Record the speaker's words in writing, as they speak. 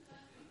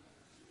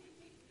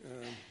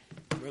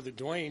Brother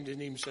Dwayne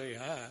didn't even say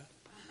hi.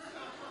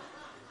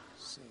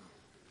 So.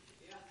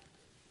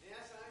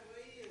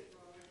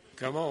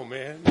 Come on,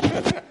 man.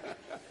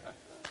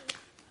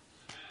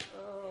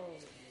 Oh,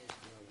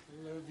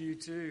 I love you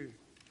too.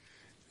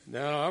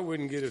 No, I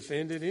wouldn't get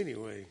offended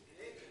anyway.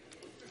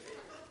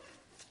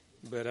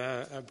 But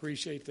I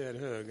appreciate that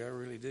hug. I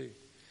really do.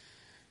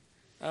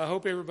 I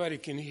hope everybody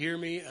can hear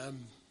me.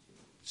 I'm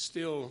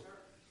still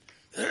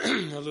a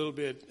little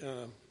bit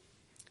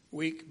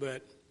weak,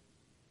 but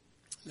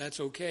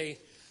that's okay.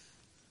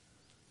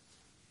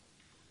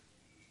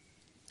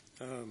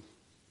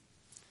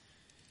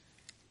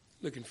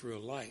 Looking for a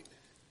light.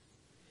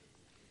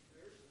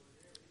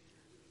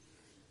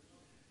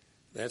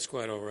 That's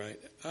quite all right.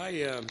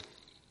 I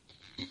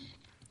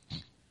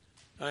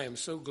am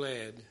so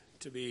glad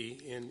to be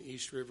in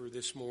East River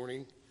this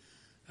morning.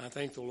 I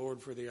thank the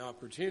Lord for the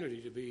opportunity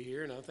to be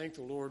here, and I thank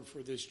the Lord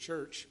for this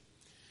church.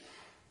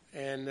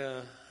 And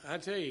I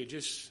tell you,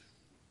 just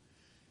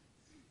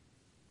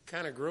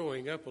kind of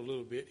growing up a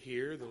little bit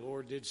here, the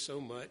Lord did so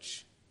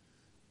much.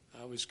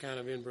 I was kind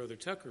of in Brother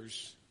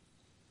Tucker's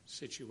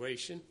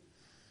situation.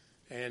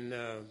 And,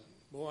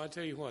 boy, I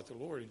tell you what, the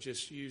Lord had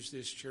just used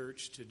this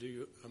church to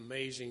do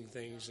amazing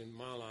things in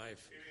my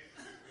life.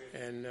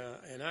 And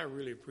I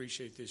really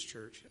appreciate this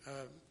church.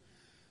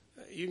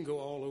 You can go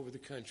all over the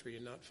country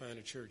and not find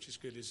a church as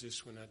good as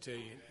this one, I tell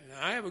you. And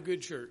I have a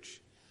good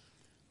church.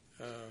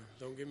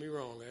 Don't get me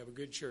wrong. I have a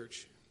good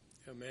church,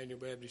 Emmanuel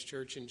Baptist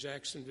Church in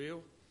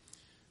Jacksonville.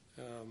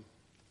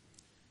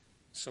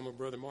 Some of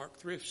Brother Mark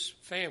Thrift's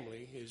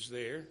family is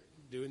there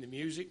doing the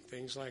music,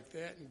 things like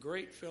that. And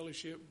great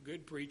fellowship,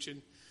 good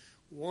preaching,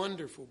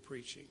 wonderful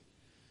preaching,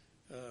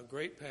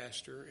 great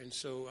pastor. And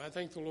so I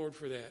thank the Lord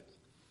for that.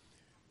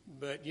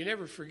 But you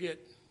never forget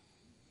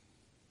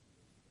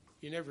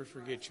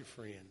your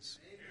friends.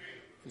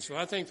 And so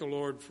I thank the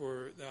Lord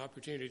for the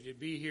opportunity to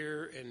be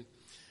here. And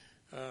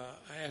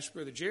I asked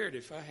Brother Jared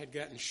if I had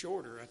gotten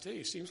shorter. I tell you,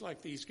 it seems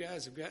like these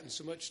guys have gotten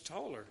so much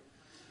taller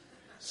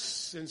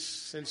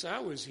since I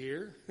was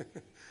here.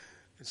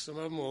 And some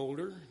of them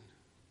older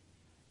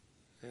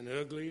and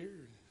uglier.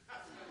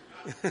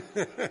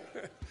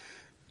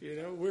 You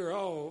know, we're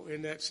all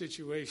in that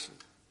situation.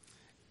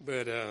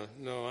 But,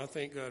 no, I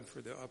thank God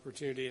for the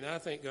opportunity, and I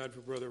thank God for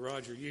Brother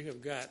Roger. You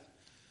have got,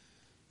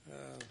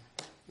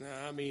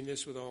 now I mean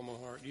this with all my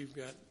heart, you've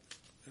got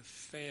a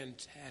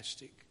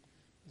fantastic,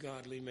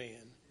 godly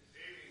man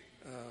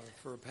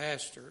for a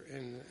pastor,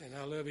 and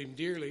I love him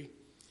dearly,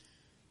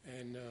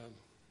 and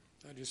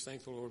I just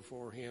thank the Lord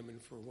for him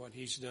and for what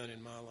he's done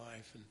in my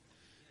life,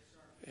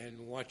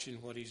 and watching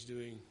what he's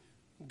doing,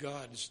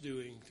 God's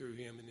doing through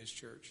him in this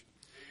church.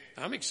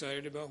 I'm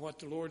excited about what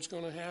the Lord's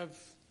going to have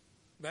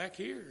back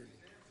here,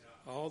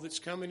 all that's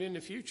coming in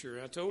the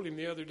future. I told him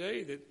the other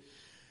day that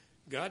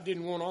God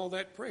didn't want all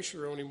that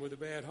pressure on him with a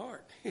bad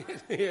heart.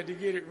 He had to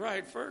get it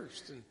right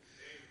first. And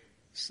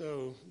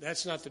so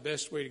that's not the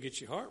best way to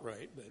get your heart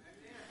right, but,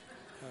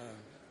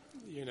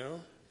 you know,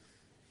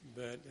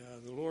 but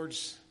the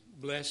Lord's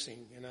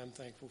blessing, and I'm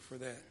thankful for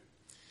that.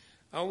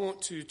 I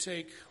want to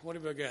take, what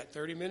have I got,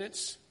 30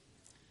 minutes?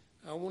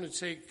 I want to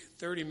take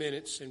 30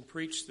 minutes and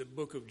preach the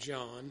book of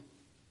John,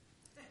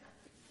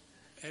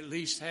 at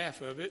least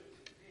half of it.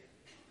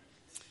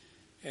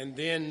 And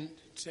then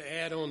to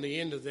add on the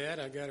end of that,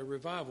 I got a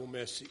revival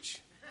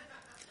message.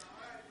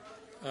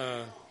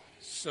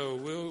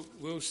 So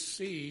we'll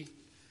see.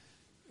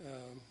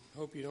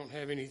 Hope you don't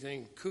have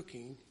anything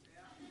cooking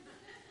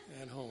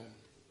at home.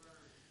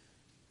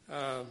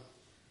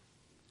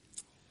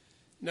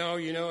 No,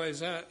 you know,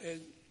 as I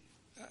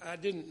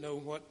didn't know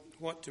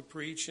what to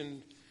preach,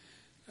 and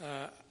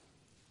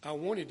I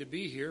wanted to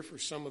be here for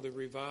some of the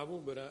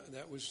revival, but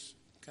that was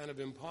kind of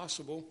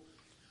impossible.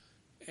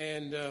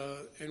 And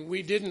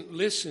we didn't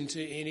listen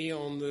to any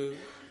on the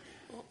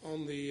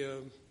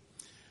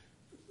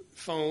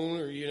phone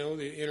or, you know,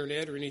 the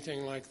internet or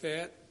anything like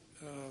that.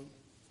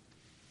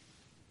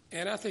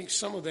 And I think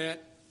some of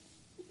that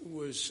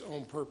was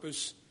on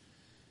purpose.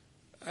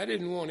 I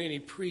didn't want any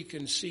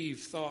preconceived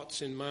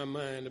thoughts in my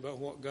mind about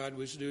what God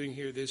was doing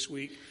here this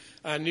week.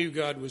 I knew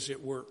God was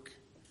at work.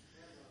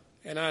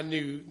 And I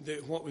knew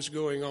that what was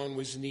going on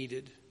was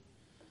needed.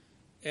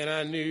 And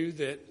I knew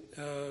that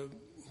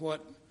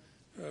what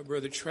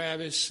Brother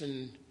Travis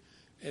and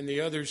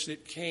the others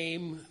that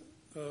came,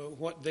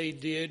 what they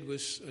did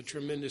was a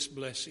tremendous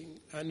blessing.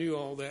 I knew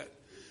all that.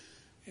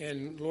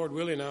 And Lord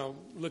willing, I'll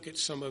look at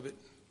some of it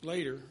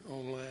later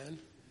online.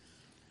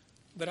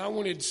 But I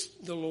wanted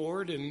the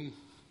Lord, and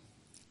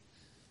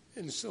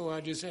so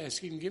I just asked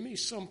him, give me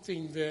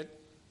something that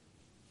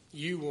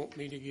you want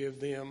me to give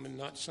them and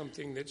not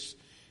something that's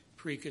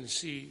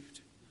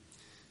preconceived.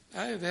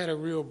 I have had a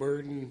real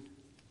burden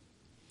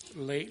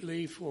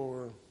lately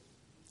for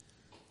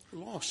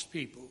lost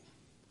people.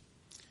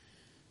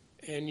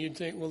 And you'd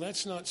think, well,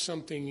 that's not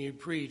something you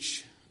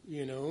preach,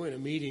 you know, in a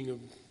meeting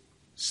of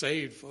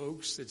saved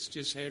folks that's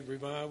just had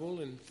revival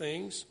and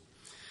things.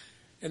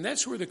 And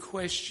that's where the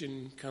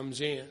question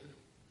comes in.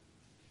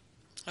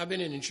 I've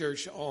been in the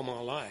church all my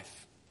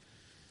life.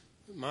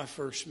 my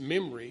first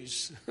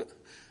memories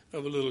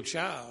of a little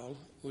child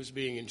was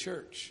being in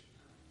church.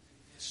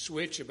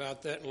 Switch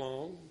about that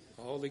long,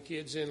 all the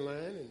kids in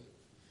line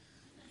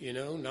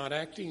and, not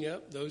acting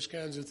up, those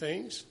kinds of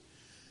things.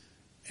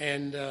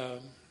 And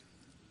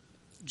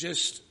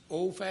just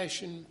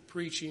old-fashioned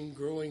preaching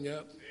growing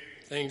up,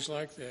 things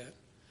like that.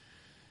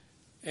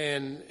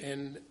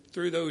 And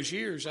through those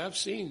years, I've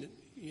seen,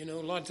 a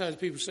lot of times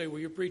people say, well,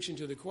 you're preaching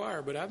to the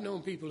choir, but I've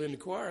known people in the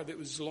choir that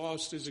was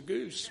lost as a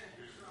goose.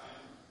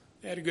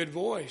 They had a good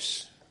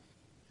voice.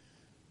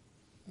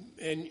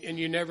 And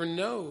you never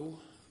know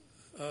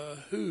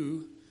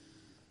who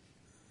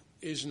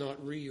is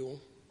not real.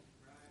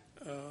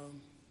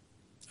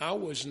 I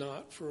was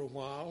not for a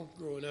while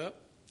growing up.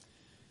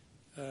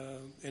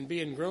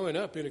 And growing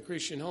up in a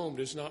Christian home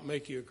does not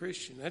make you a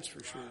Christian, that's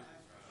for sure.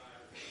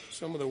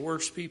 Some of the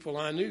worst people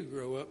I knew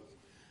grow up.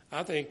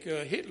 I think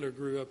Hitler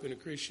grew up in a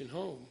Christian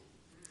home.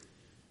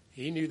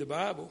 He knew the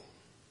Bible.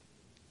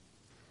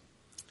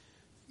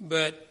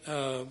 But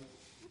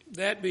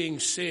that being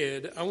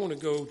said, I want to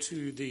go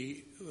to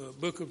the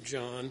book of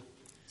John,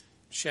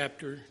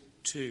 chapter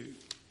 2.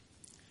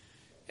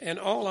 And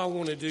all I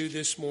want to do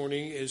this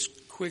morning is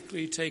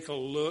quickly take a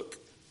look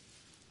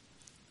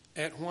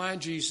at why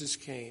Jesus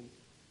came.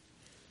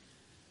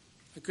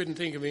 I couldn't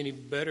think of any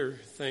better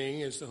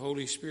thing as the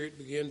Holy Spirit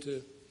began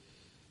to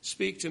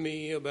speak to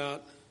me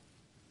about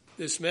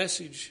this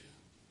message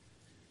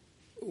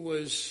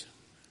was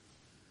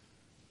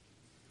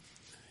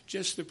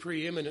just the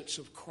preeminence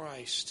of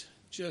Christ,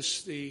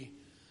 just the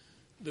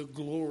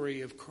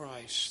glory of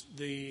Christ,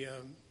 the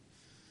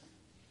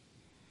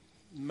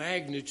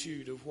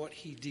magnitude of what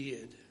he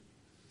did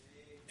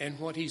and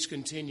what he's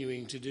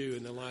continuing to do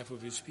in the life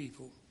of his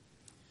people.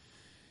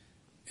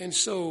 And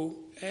so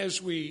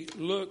as we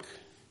look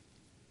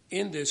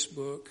in this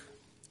book,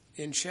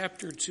 in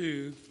chapter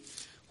 2,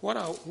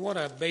 what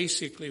I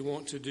basically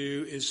want to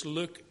do is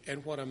look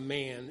at what a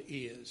man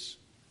is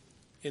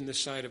in the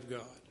sight of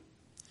God.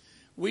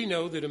 We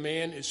know that a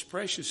man is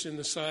precious in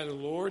the sight of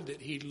the Lord,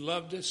 that he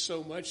loved us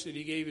so much that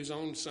he gave his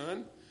own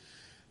son,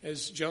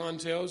 as John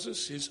tells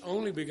us, his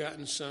only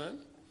begotten son,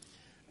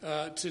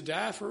 to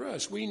die for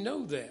us. We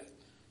know that.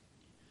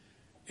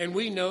 And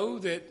we know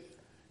that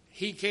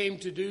he came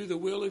to do the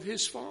will of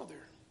his Father.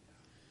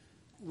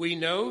 We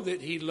know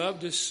that he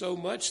loved us so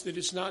much that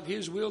it's not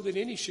his will that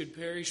any should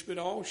perish, but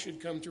all should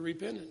come to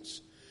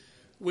repentance.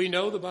 We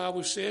know the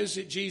Bible says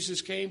that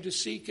Jesus came to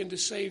seek and to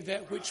save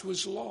that which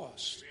was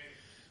lost.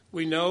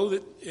 We know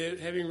that,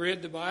 having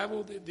read the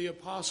Bible, that the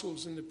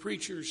apostles and the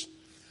preachers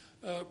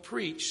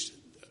preached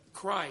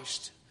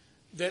Christ,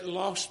 that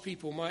lost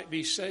people might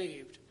be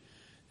saved.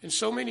 And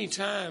so many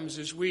times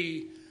as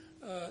we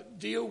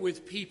deal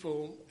with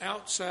people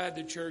outside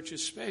the church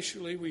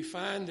especially, we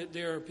find that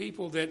there are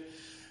people that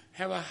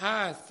have a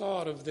high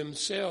thought of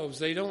themselves.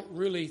 They don't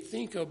really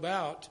think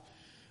about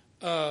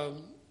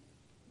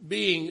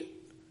being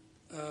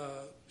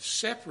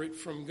separate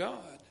from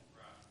God.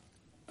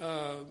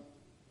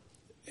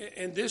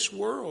 And this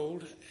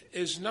world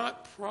is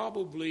not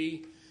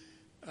probably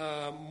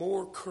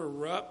more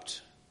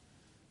corrupt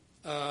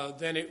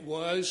than it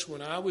was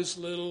when I was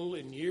little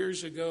and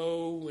years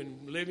ago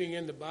and living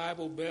in the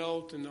Bible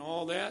Belt and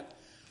all that.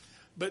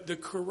 But the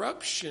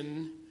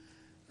corruption,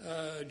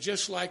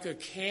 just like a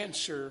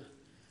cancer,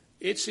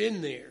 it's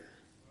in there.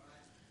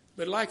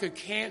 But like a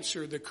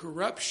cancer, the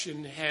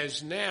corruption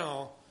has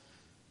now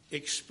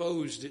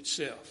exposed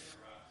itself.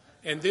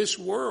 And this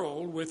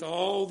world, with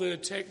all the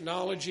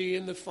technology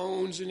and the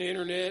phones and the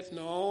internet and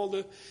all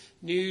the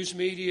news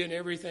media and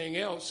everything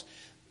else,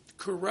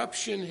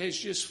 corruption has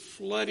just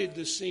flooded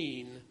the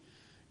scene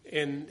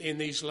in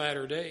these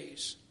latter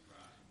days.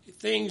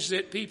 Things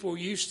that people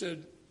used to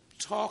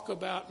talk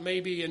about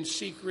maybe in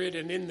secret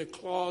and in the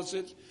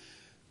closet,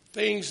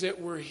 things that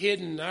were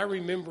hidden. I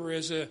remember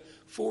as a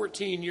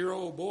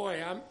 14-year-old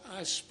boy,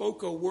 I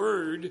spoke a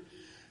word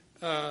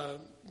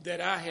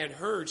that I had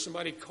heard.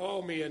 Somebody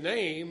called me a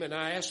name, and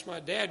I asked my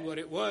dad what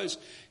it was,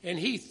 and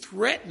he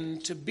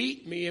threatened to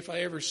beat me if I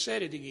ever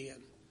said it again.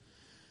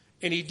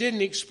 And he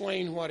didn't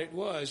explain what it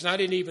was, and I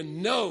didn't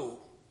even know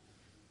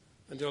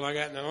until I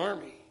got in the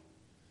Army.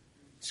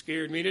 It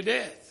scared me to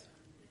death.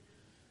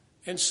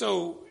 And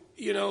so,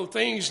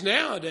 things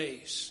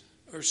nowadays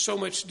are so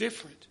much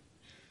different.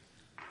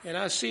 And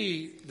I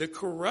see the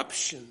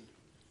corruption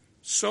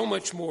so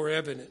much more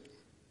evident.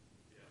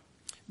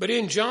 But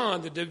in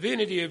John, the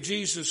divinity of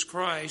Jesus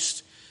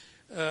Christ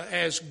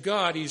as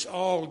God, he's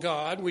all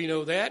God, we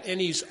know that,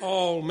 and he's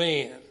all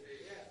man.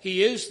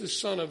 He is the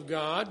Son of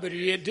God, but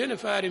he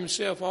identified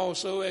himself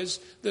also as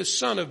the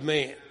Son of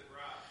Man.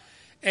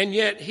 And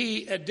yet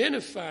he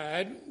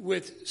identified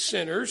with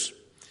sinners,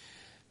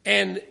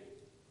 and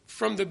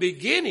from the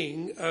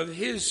beginning of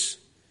his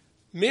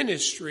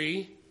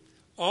ministry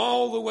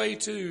all the way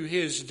to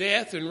his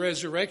death and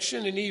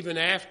resurrection, and even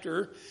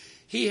after,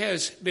 he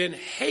has been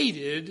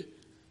hated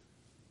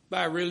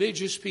by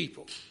religious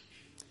people.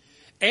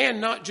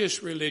 And not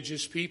just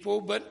religious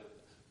people, but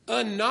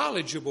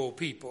unknowledgeable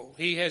people.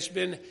 He has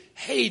been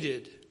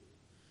hated.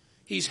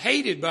 He's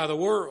hated by the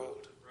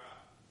world.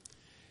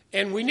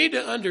 And we need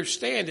to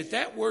understand that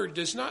that word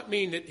does not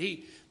mean that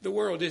the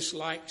world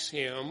dislikes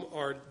him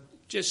or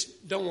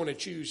just don't want to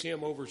choose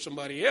him over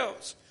somebody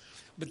else.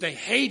 But they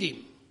hate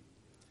him.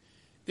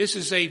 This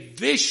is a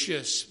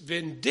vicious,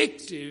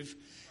 vindictive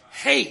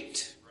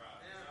hate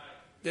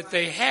that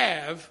they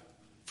have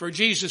for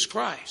Jesus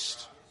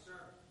Christ.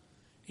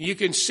 You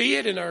can see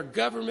it in our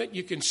government.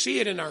 You can see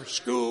it in our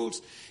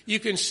schools. You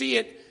can see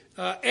it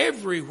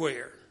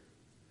everywhere.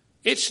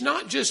 It's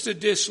not just a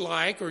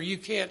dislike, or you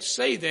can't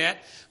say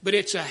that, but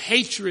it's a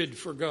hatred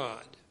for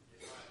God.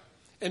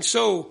 And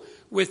so,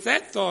 with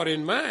that thought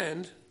in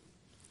mind,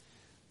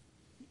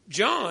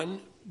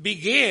 John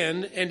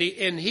began and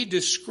he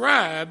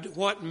described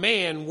what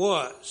man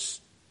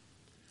was.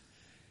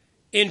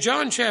 In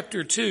John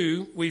chapter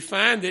 2, we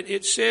find that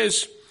it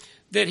says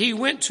that he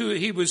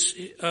was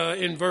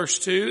in verse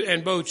 2,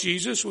 and both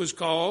Jesus was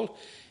called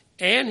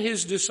and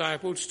his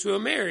disciples to a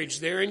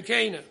marriage there in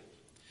Cana.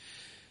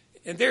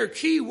 And there are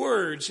key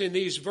words in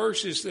these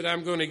verses that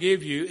I'm going to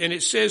give you. And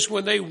it says,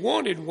 when they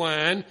wanted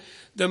wine,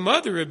 the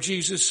mother of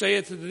Jesus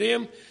saith to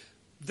them,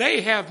 they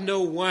have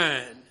no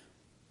wine.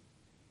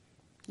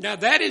 Now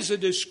that is a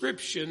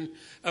description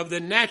of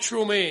the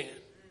natural man.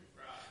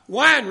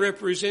 Wine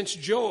represents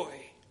joy.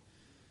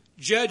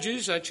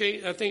 Judges, I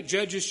think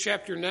Judges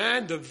chapter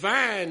 9, the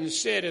vine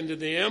said unto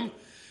them,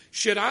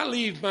 should I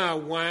leave my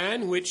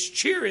wine which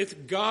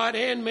cheereth God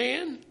and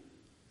man?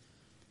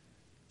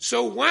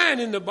 So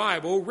wine in the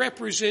Bible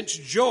represents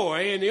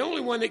joy, and the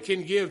only one that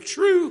can give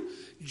true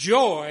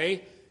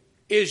joy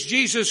is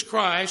Jesus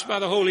Christ by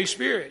the Holy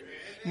Spirit.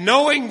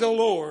 Knowing the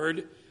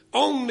Lord,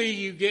 only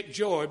you get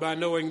joy by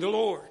knowing the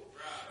Lord.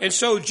 And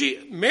so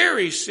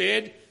Mary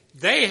said,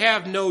 they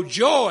have no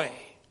joy.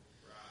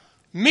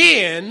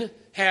 Men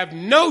have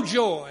no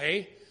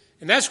joy,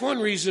 and that's one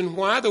reason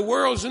why the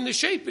world's in the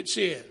shape it's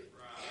in.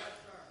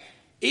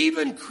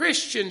 Even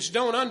Christians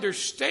don't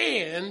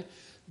understand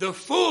the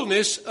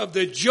fullness of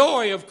the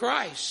joy of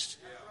Christ.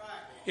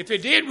 If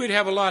it did, we'd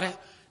have a lot of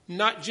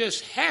not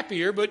just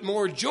happier, but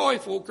more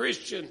joyful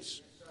Christians.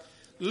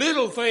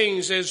 Little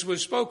things, as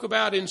was spoke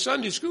about in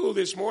Sunday school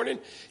this morning,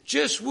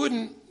 just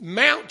wouldn't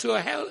mount to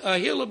a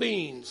hill of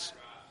beans.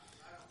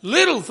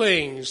 Little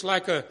things,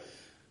 like a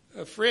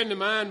friend of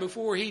mine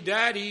before he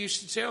died, he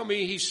used to tell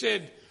me, he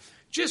said,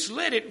 just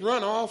let it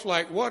run off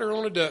like water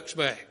on a duck's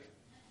back.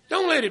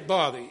 Don't let it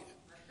bother you.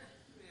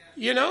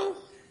 You know?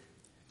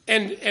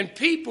 And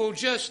people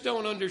just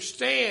don't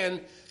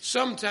understand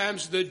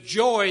sometimes the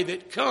joy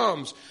that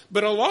comes.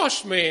 But a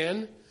lost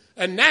man,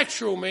 a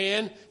natural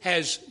man,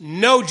 has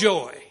no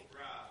joy.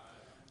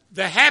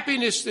 The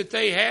happiness that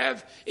they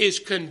have is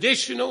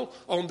conditional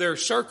on their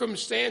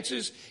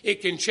circumstances.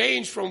 It can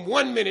change from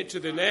one minute to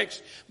the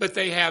next, but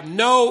they have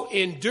no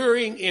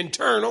enduring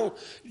internal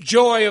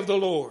joy of the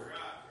Lord.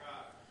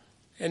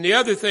 And the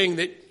other thing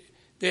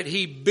that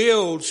he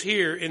builds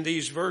here in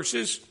these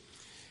verses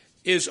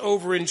is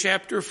over in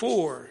chapter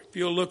 4. If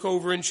you'll look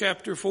over in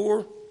chapter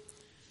 4.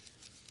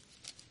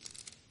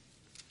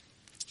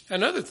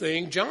 Another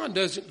thing, John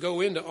doesn't go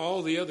into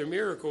all the other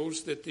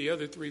miracles that the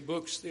other three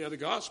books, the other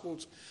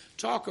Gospels,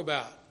 talk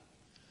about.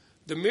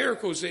 The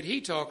miracles that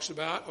he talks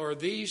about are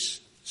these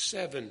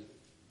 7.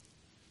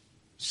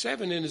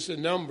 7 is a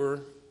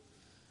number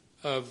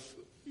of,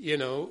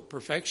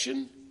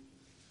 perfection.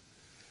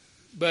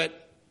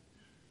 But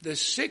the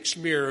 6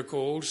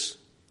 miracles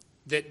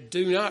that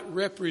do not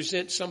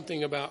represent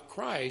something about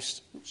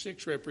Christ,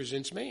 6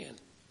 represents man.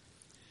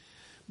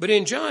 But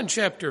in John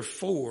chapter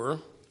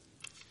 4,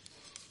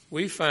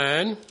 we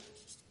find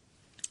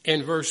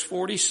in verse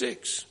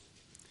 46,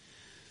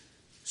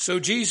 so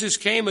Jesus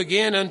came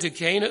again unto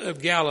Cana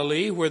of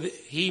Galilee, where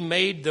he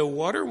made the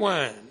water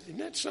wine. Isn't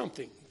that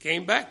something?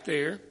 Came back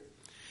there.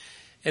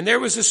 And there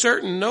was a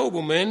certain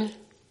nobleman,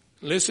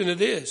 listen to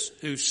this,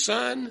 whose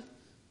son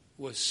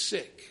was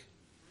sick.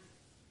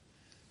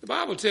 The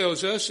Bible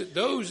tells us that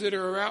those that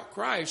are without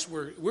Christ,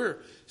 we're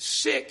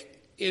sick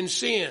in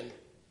sin.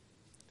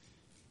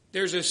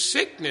 There's a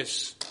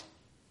sickness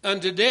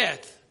unto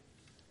death,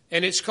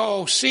 and it's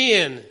called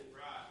sin.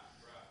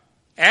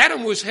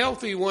 Adam was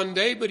healthy one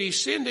day, but he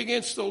sinned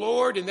against the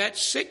Lord, and that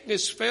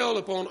sickness fell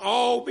upon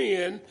all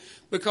men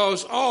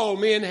because all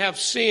men have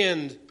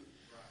sinned.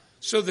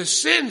 So the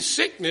sin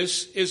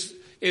sickness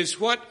is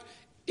what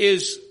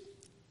is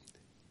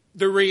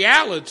the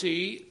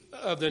reality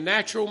of the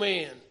natural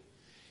man.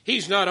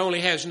 He's not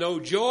only has no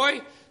joy,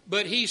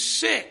 but he's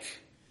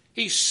sick.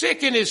 He's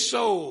sick in his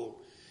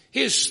soul,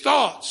 his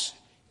thoughts,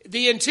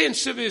 the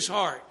intents of his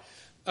heart.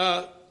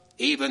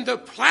 Even the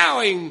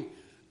plowing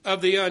of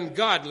the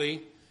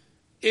ungodly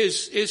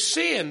is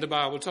sin, the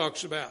Bible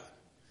talks about.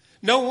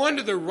 No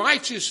wonder the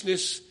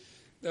righteousness,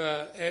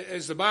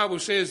 as the Bible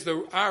says,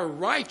 our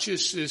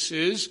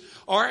righteousnesses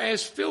are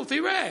as filthy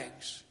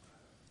rags.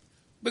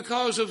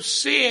 Because of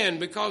sin,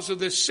 because of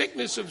the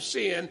sickness of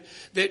sin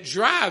that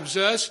drives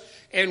us,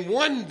 and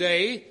one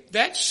day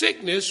that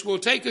sickness will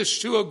take us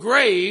to a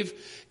grave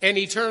and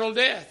eternal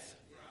death.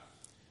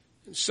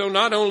 So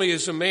not only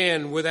is a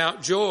man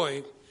without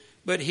joy,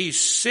 but he's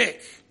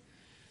sick.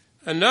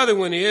 Another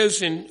one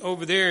is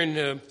over there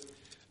in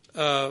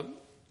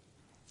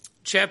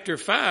chapter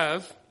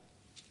 5.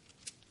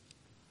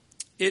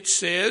 It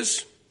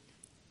says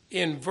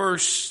in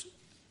verse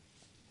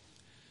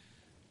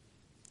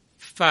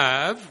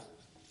 5,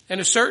 and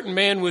a certain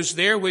man was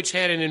there which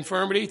had an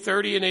infirmity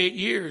 38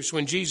 years.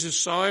 When Jesus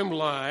saw him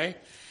lie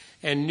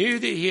and knew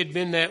that he had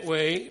been that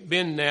way,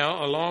 been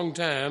now a long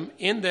time,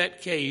 in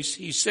that case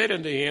he said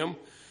unto him,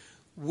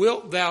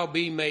 wilt thou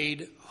be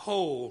made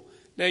whole?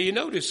 Now you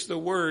notice the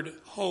word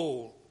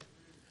whole.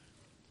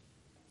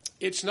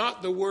 It's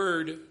not the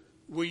word,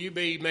 will you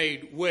be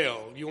made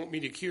well? You want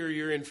me to cure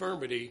your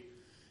infirmity?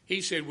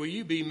 He said, will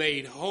you be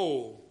made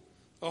whole?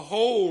 A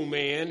whole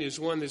man is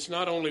one that's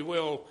not only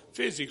well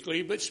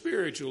physically, but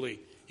spiritually.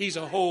 He's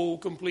a whole,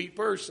 complete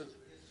person.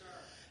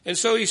 And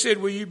so he said,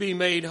 will you be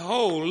made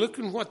whole? Look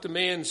at what the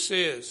man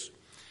says.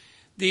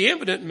 The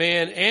impotent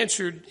man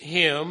answered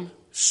him,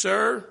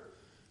 Sir,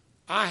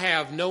 I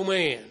have no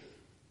man.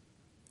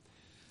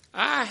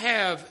 I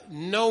have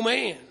no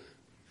man.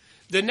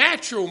 The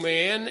natural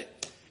man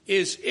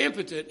is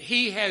impotent.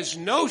 He has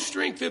no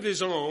strength of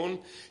his own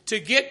to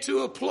get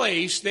to a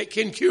place that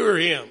can cure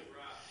him.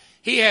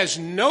 He has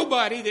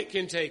nobody that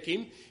can take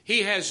him.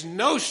 He has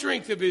no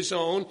strength of his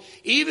own.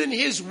 Even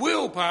his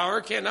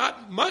willpower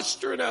cannot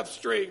muster enough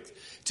strength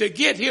to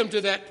get him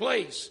to that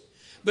place.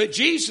 But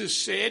Jesus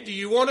said, do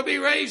you want to be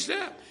raised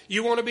up?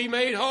 You want to be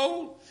made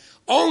whole?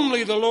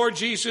 Only the Lord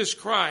Jesus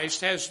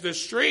Christ has the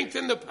strength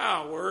and the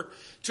power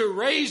to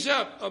raise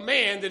up a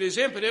man that is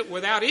impotent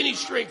without any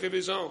strength of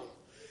his own.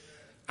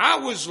 I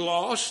was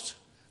lost.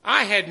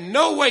 I had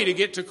no way to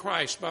get to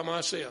Christ by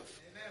myself.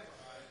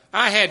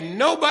 I had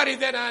nobody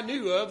that I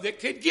knew of that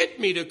could get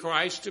me to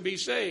Christ to be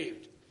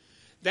saved.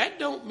 That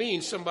don't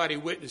mean somebody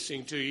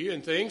witnessing to you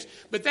and things,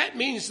 but that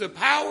means the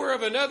power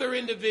of another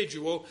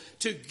individual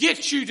to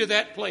get you to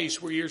that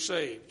place where you're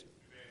saved.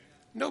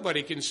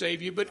 Nobody can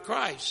save you but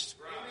Christ.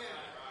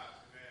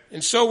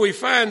 And so we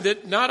find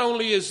that not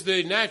only is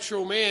the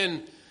natural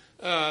man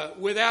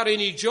without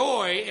any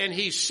joy and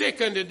he's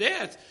sick unto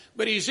death,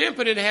 but he's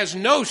impotent, has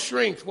no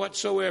strength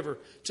whatsoever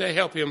to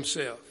help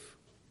himself.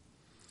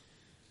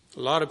 A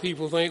lot of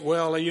people think,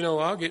 well,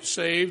 I'll get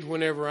saved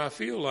whenever I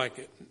feel like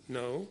it.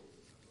 No,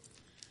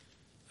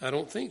 I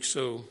don't think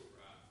so.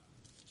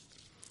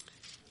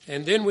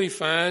 And then we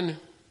find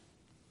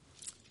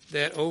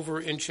that over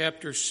in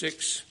chapter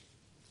 6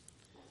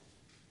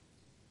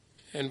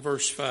 and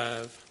verse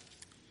 5.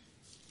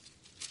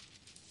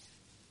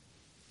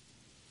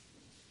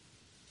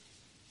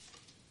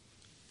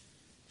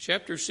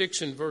 Chapter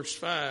 6 and verse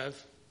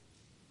 5,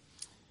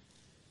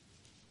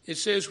 it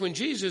says, when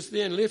Jesus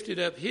then lifted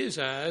up his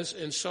eyes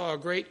and saw a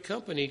great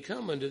company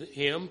come unto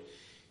him,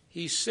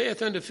 he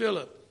saith unto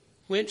Philip,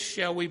 whence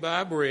shall we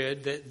buy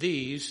bread that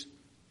these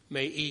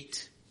may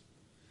eat?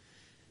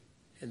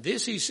 And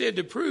this he said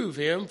to prove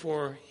him,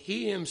 for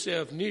he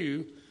himself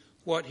knew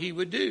what he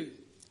would do.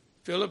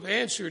 Philip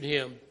answered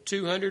him,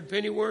 200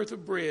 pennyworth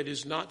of bread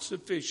is not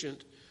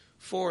sufficient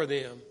for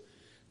them,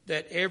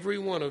 that every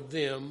one of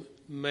them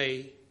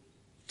may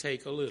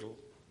take a little.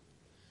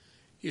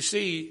 You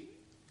see,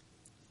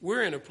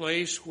 we're in a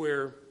place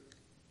where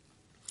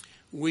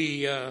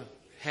we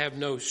have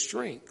no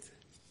strength.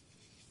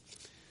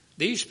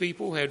 These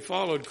people had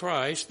followed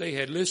Christ. They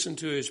had listened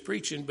to his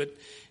preaching, but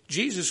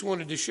Jesus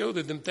wanted to show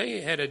them that they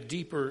had a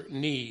deeper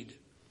need.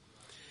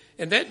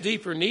 And that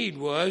deeper need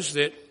was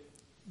that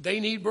they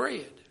need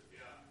bread.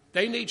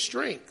 They need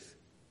strength.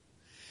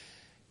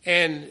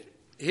 And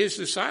his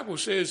disciple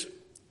says,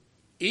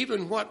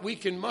 even what we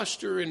can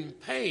muster and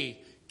pay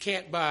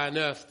can't buy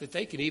enough that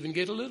they can even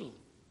get a little.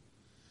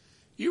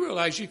 You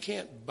realize you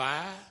can't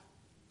buy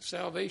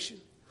salvation?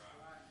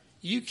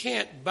 You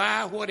can't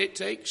buy what it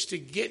takes to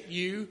get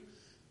you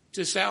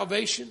to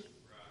salvation.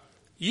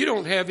 You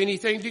don't have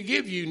anything to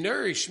give you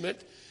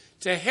nourishment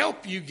to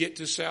help you get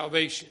to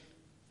salvation.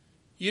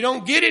 You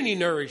don't get any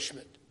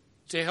nourishment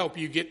to help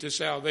you get to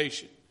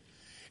salvation.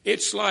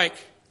 It's like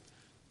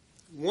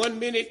 1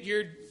 minute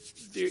you're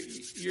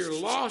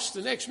lost,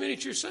 the next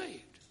minute you're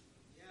saved.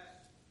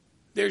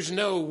 There's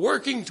no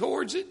working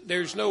towards it.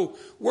 There's no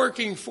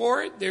working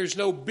for it. There's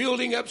no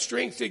building up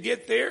strength to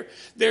get there.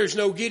 There's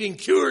no getting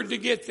cured to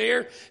get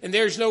there. And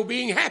there's no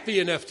being happy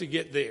enough to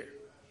get there.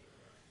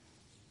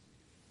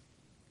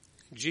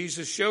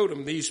 Jesus showed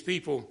them, these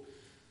people,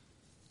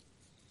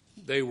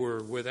 they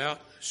were without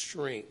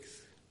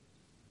strength.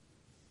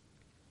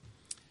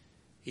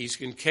 He's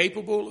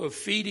incapable of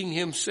feeding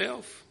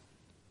himself.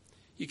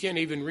 You can't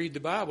even read the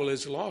Bible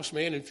as a lost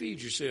man and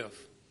feed yourself.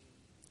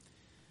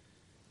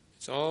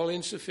 It's all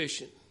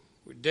insufficient.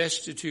 We're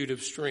destitute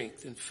of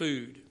strength and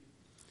food.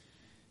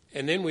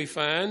 And then we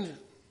find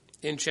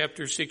in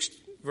chapter 6,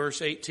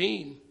 verse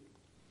 18,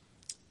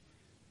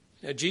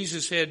 now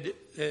Jesus had,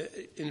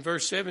 in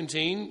verse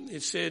 17,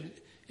 it said,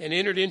 and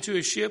entered into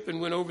a ship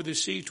and went over the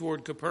sea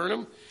toward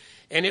Capernaum.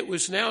 And it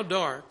was now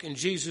dark, and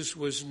Jesus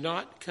was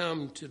not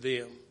come to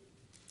them.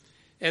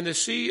 And the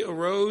sea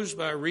arose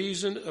by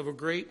reason of a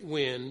great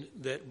wind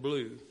that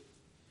blew.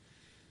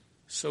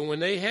 So when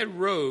they had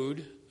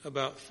rowed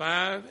about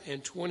 25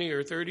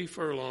 or 30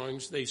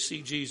 furlongs, they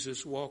see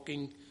Jesus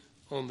walking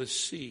on the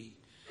sea.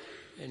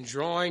 And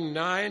drawing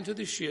nigh unto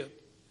the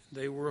ship,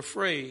 they were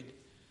afraid.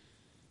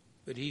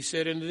 But he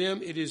said unto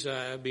them, It is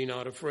I, be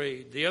not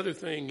afraid. The other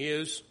thing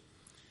is,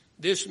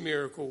 this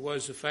miracle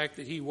was the fact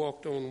that he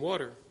walked on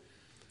water.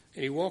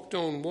 And he walked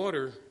on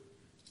water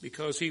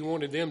because he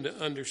wanted them to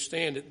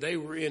understand that they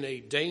were in a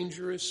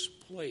dangerous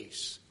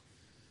place.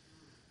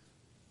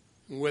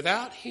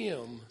 Without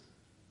him,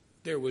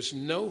 there was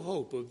no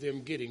hope of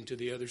them getting to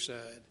the other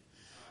side.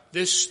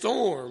 This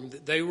storm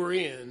that they were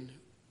in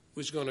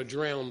was going to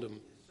drown them.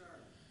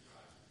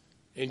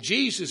 And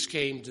Jesus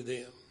came to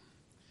them.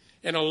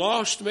 And a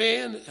lost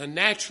man, a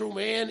natural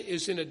man,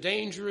 is in a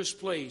dangerous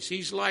place.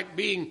 He's like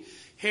being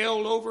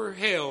held over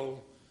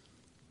hell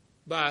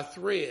by a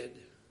thread.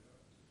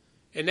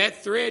 And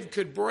that thread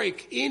could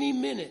break any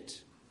minute.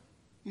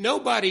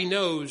 Nobody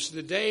knows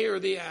the day or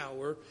the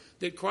hour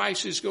that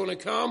Christ is going to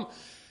come.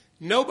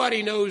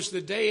 Nobody knows the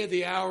day or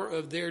the hour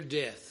of their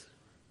death.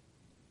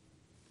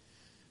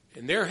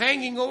 And they're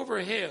hanging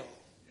over hell.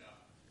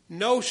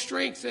 No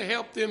strength to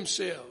help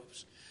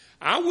themselves.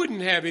 I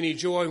wouldn't have any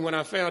joy when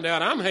I found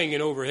out I'm hanging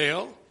over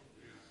hell.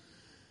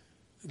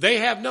 They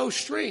have no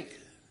strength.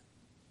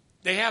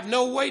 They have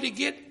no way to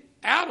get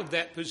out of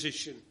that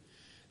position.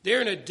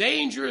 They're in a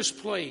dangerous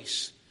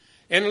place.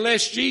 And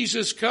unless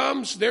Jesus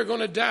comes, they're going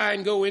to die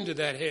and go into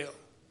that hell.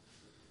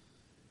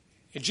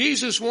 And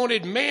Jesus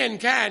wanted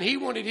mankind, he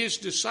wanted his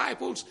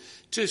disciples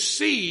to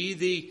see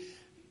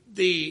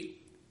the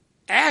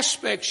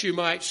aspects, you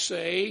might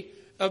say,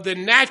 of the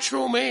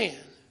natural man.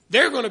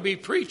 They're going to be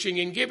preaching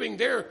and giving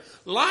their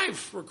life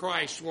for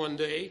Christ one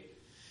day.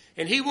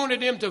 And he wanted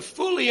them to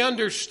fully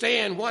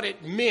understand what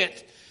it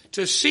meant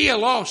to see a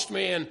lost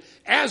man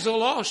as a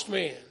lost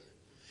man.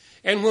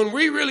 And when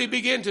we really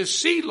begin to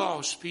see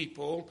lost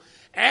people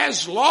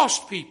as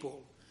lost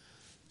people,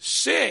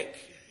 sick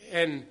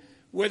and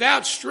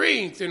without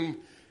strength and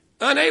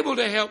unable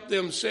to help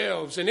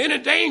themselves and in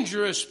a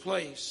dangerous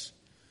place,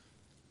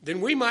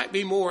 then we might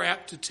be more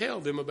apt to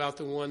tell them about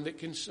the one that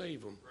can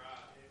save them.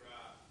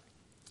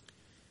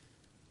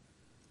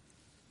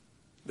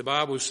 The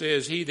Bible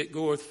says, He that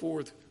goeth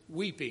forth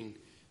weeping,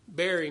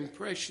 bearing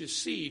precious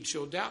seed,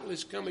 shall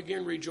doubtless come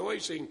again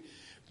rejoicing,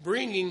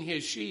 bringing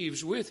his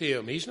sheaves with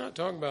him. He's not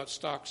talking about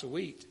stalks of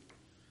wheat.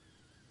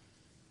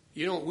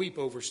 You don't weep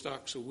over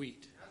stalks of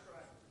wheat.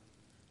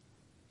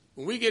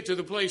 When we get to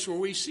the place where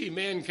we see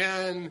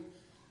mankind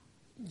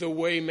the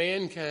way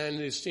mankind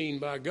is seen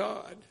by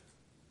God,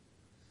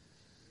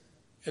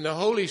 and the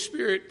Holy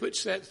Spirit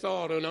puts that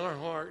thought on our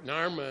heart and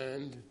our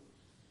mind,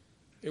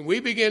 and we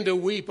begin to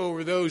weep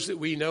over those that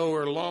we know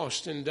are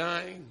lost and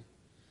dying,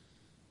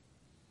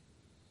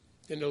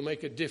 then it'll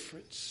make a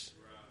difference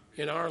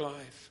in our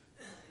life.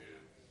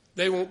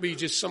 They won't be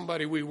just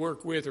somebody we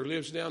work with or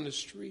lives down the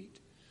street,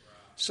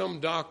 some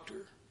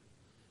doctor.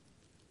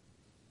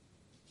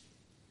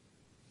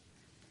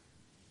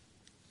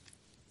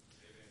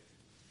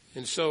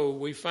 And so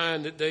we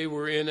find that they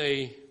were in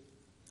a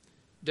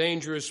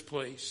dangerous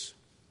place.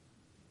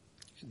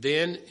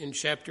 Then in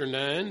chapter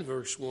 9,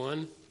 verse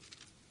 1,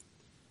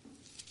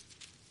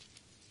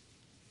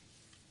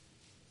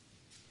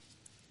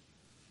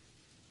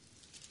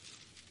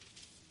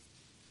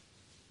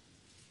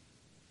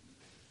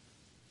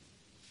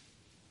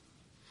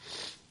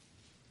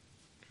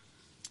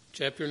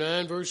 chapter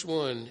 9, verse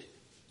 1,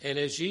 And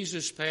as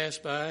Jesus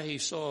passed by, he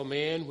saw a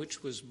man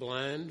which was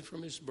blind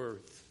from his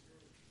birth.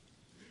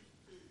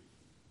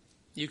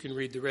 You can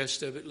read the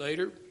rest of it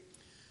later.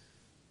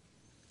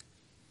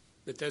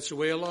 But that's the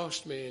way a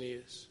lost man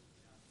is.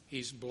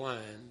 He's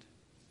blind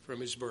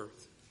from his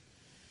birth.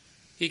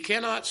 He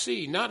cannot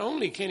see. Not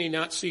only can he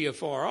not see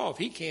afar off,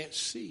 he can't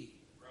see.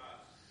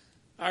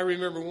 I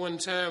remember one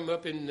time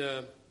up in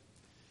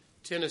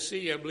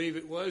Tennessee, I believe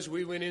it was,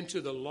 we went into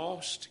the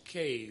Lost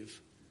Cave.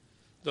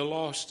 The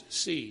Lost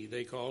Sea,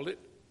 they called it.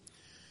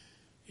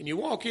 And you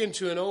walk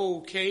into an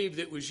old cave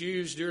that was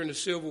used during the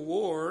Civil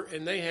War,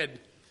 and they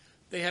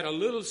had a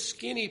little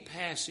skinny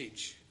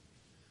passage.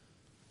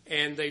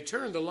 And they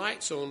turned the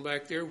lights on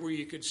back there where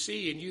you could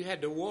see, and you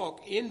had to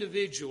walk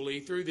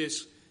individually through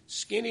this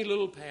skinny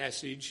little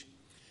passage.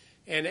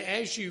 And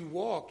as you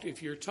walked,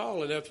 if you're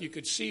tall enough, you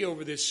could see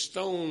over this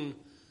stone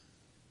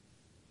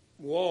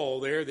wall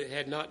there that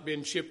had not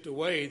been chipped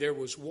away, there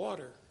was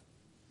water.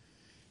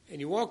 And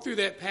you walked through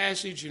that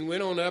passage and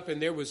went on up,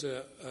 and there was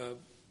a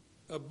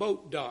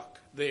boat dock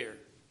there.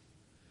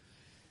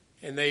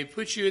 And they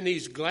put you in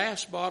these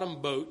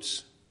glass-bottom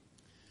boats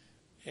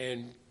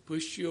and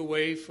pushed you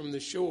away from the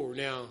shore.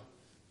 Now,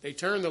 they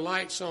turned the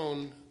lights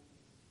on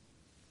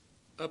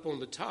up on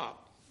the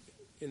top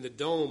in the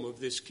dome of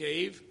this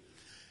cave.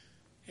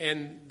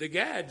 And the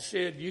guide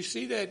said, you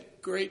see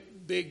that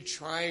great big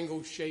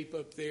triangle shape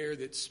up there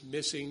that's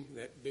missing,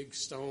 that big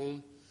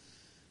stone?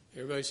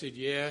 Everybody said,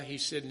 yeah. He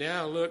said,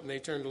 now look, and they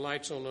turned the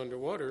lights on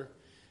underwater,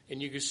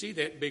 and you could see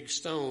that big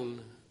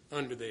stone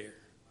under there.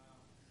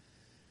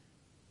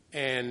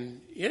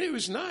 And it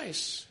was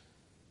nice.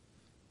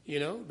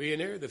 being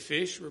there. The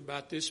fish were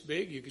about this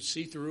big. You could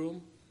see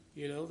through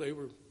them. They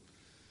were,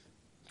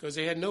 because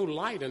they had no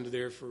light under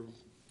there for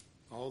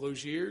all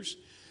those years.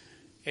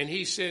 And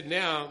he said,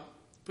 now,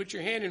 put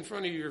your hand in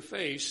front of your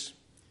face.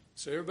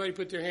 So everybody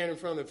put their hand in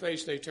front of their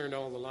face, and they turned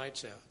all the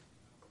lights out.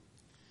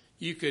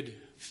 You could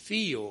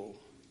feel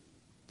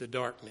the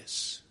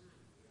darkness.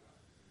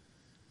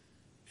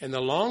 And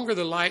the longer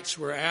the lights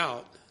were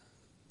out,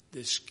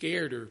 the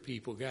scareder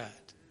people got.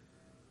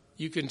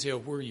 You couldn't tell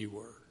where you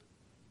were.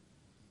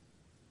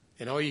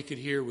 And all you could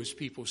hear was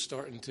people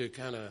starting to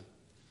kind of,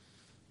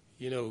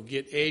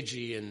 get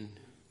edgy and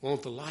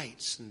want the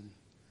lights.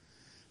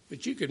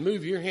 But you could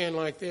move your hand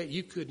like that.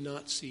 You could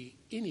not see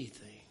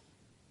anything.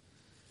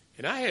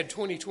 And I had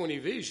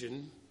 20/20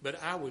 vision,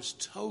 but I was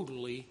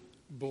totally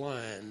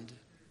blind.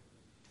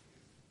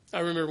 I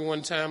remember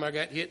one time I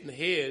got hit in the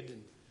head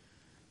and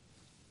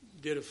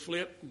did a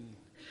flip, and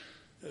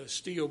a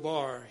steel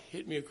bar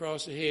hit me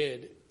across the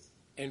head.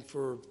 And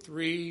for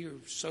 3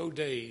 or so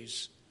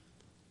days,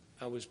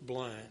 I was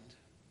blind.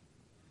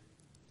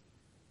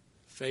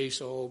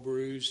 Face all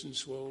bruised and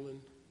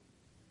swollen.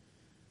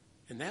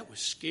 And that was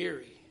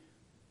scary.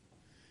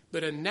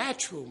 But a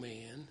natural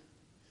man,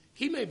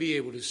 he may be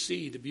able to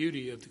see the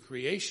beauty of the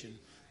creation,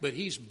 but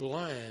he's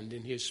blind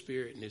in his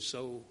spirit and his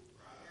soul.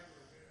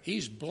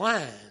 He's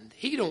blind.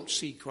 He don't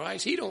see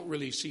Christ. He don't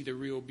really see the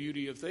real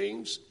beauty of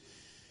things.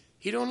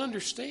 He don't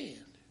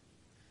understand.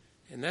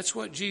 And that's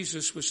what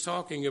Jesus was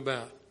talking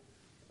about.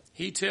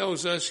 He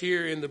tells us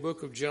here in the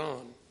book of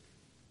John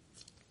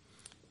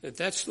that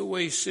that's the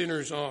way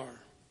sinners are,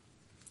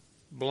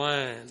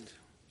 blind.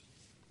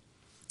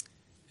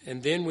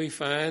 And then we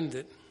find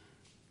that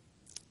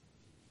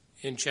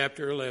in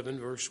chapter 11,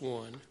 verse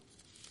 1,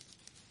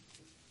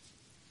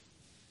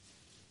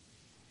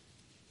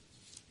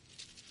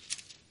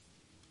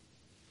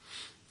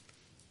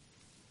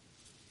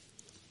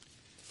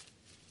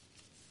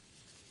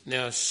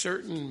 now a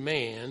certain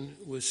man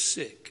was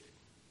sick,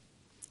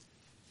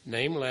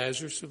 named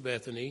Lazarus of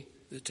Bethany,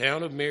 the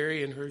town of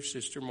Mary and her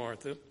sister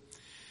Martha.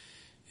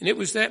 And it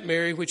was that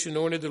Mary which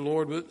anointed the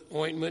Lord with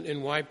ointment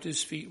and wiped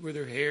his feet with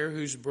her hair,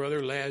 whose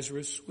brother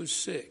Lazarus was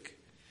sick.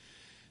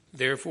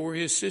 Therefore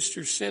his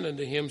sister sent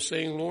unto him,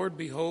 saying, Lord,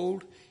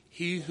 behold,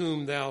 he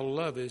whom thou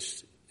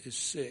lovest is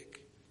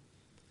sick.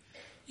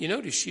 You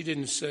notice she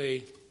didn't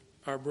say,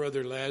 our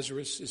brother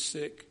Lazarus is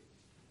sick.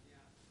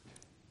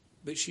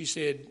 But she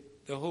said,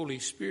 the Holy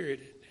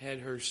Spirit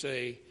had her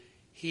say,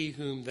 he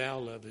whom thou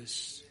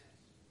lovest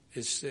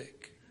is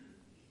sick.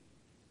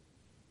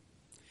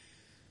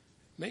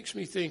 Makes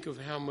me think of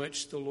how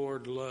much the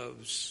Lord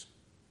loves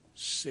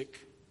sick,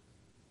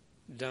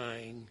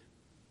 dying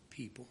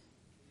people.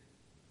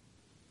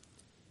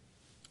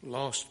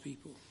 Lost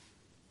people.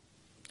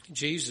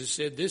 Jesus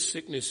said, this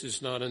sickness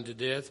is not unto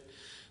death,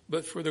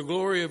 but for the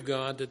glory of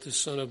God, that the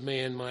Son of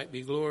Man might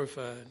be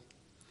glorified.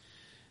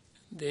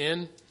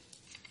 Then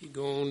you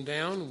go on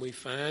down and we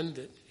find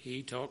that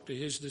he talked to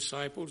his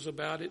disciples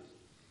about it.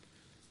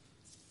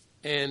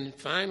 And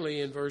finally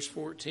in verse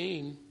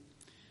 14,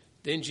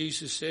 then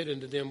Jesus said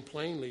unto them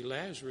plainly,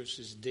 Lazarus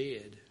is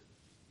dead.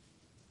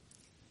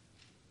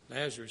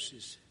 Lazarus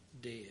is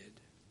dead.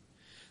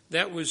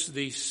 That was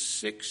the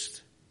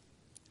sixth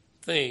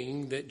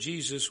thing that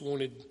Jesus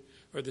wanted,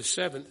 or the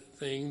seventh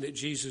thing that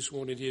Jesus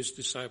wanted his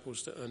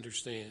disciples to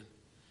understand.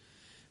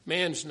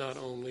 Man's not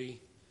only,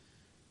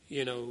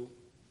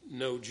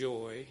 no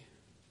joy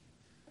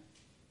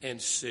and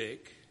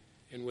sick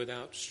and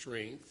without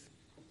strength,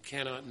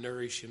 cannot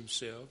nourish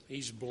himself.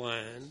 He's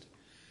blind.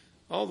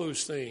 All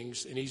those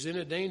things, and he's in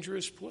a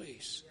dangerous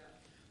place.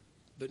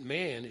 But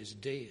man is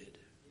dead.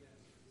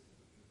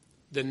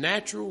 The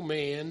natural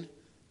man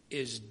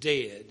is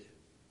dead.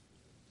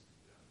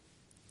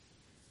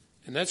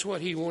 And that's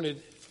what he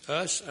wanted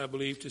us, I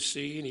believe, to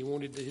see, and he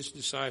wanted his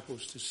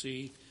disciples to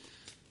see.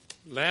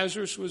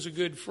 Lazarus was a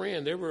good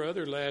friend. There were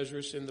other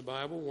Lazarus in the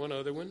Bible, one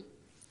other one.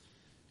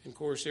 And of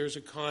course, there's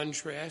a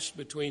contrast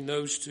between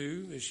those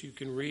two, as you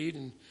can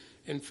read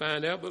and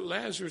find out. But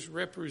Lazarus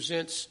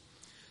represents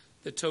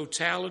the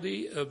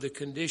totality of the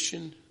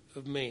condition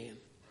of man.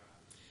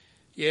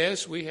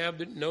 Yes, we have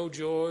no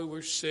joy,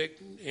 we're sick,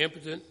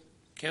 impotent,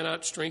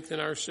 cannot strengthen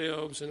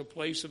ourselves in a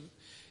place of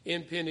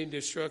impending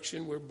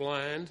destruction, we're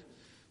blind,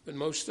 but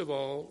most of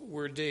all,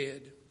 we're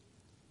dead.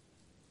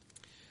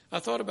 I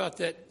thought about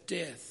that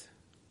death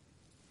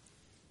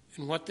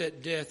and what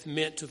that death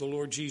meant to the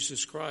Lord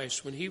Jesus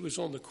Christ when he was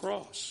on the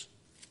cross.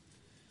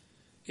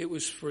 It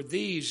was for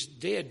these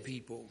dead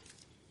people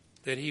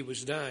that he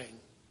was dying.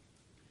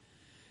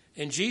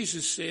 And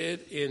Jesus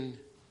said in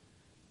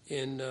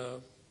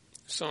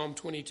Psalm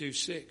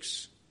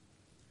 22:6,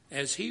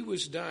 as he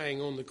was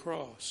dying on the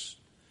cross,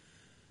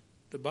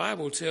 the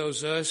Bible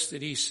tells us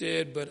that he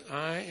said, but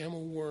I am a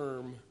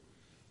worm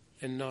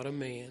and not a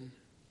man.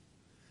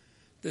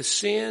 The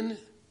sin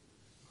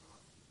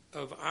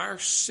of our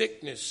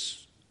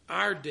sickness,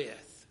 our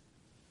death,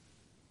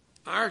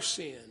 our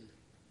sin,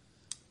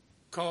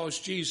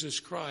 caused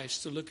Jesus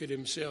Christ to look at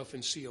himself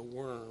and see a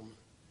worm.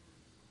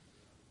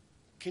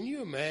 Can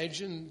you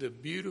imagine the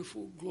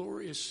beautiful,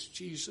 glorious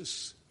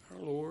Jesus,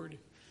 our Lord,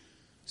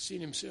 seeing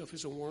himself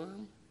as a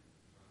worm?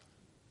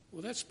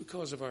 Well, that's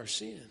because of our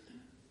sin.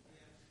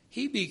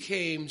 He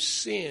became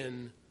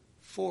sin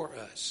for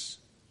us,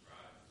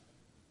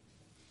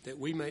 that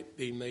we might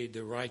be made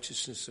the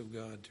righteousness of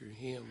God through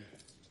him.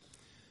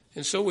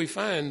 And so we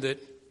find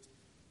that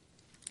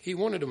he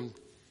wanted them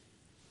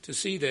to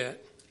see that.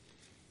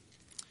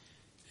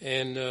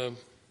 And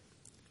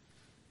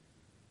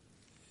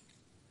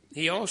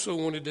he also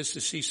wanted us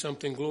to see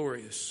something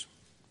glorious.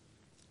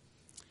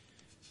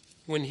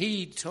 When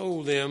he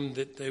told them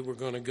that they were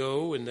going to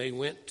go and they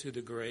went to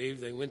the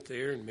grave, they went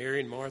there and Mary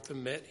and Martha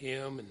met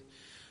him and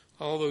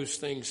all those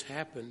things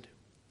happened.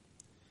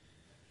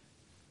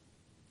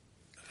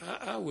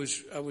 I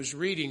was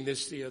reading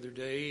this the other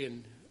day,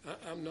 and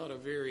I'm not a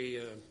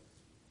very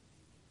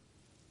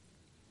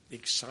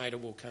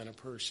excitable kind of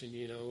person,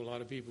 you know. A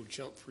lot of people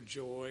jump for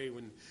joy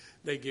when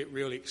they get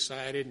really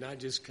excited, and I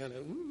just kind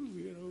of,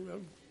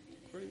 I'm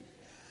great,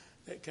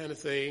 that kind of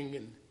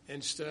thing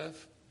and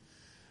stuff.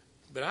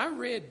 But I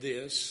read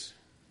this,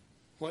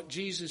 what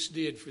Jesus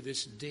did for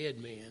this dead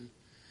man,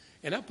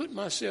 and I put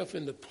myself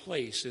in the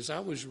place as I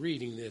was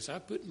reading this. I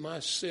put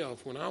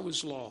myself, when I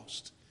was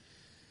lost,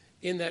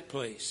 in that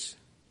place.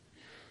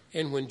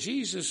 And when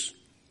Jesus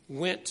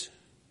went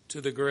to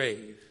the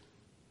grave,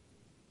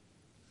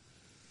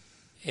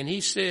 and he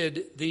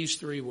said these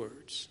three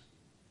words,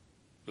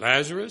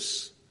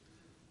 Lazarus,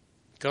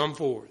 come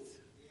forth.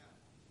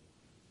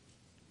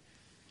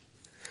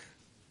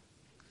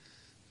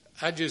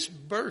 I just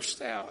burst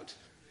out.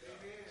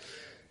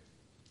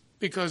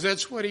 Because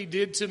that's what he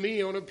did to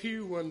me on a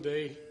pew one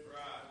day.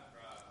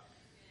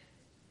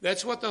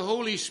 That's what the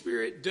Holy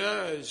Spirit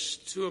does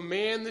to a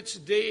man that's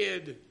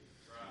dead,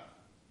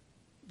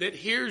 that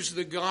hears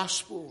the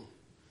gospel,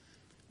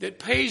 that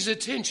pays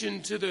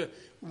attention to the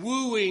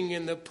wooing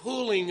and the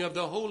pulling of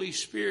the Holy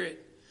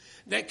Spirit,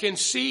 that can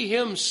see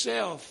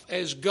himself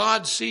as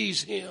God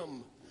sees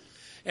him.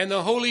 And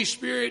the Holy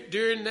Spirit,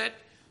 during that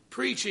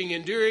preaching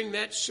and during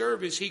that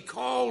service, he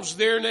calls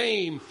their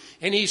name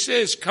and he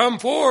says, come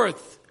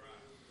forth.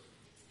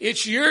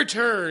 It's your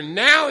turn.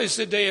 Now is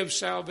the day of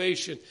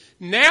salvation.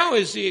 Now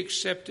is the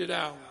accepted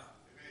hour.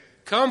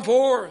 Come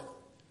forth.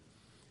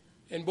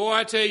 And boy,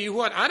 I tell you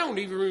what, I don't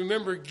even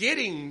remember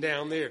getting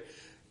down there.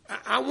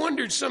 I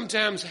wondered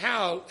sometimes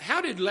how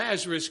did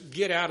Lazarus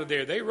get out of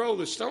there? They rolled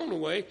the stone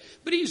away,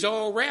 but he's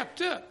all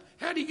wrapped up.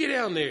 How did he get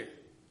down there?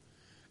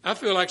 I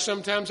feel like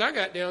sometimes I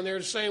got down there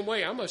the same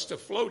way. I must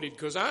have floated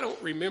because I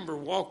don't remember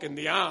walking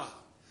the aisle.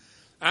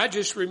 I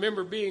just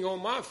remember being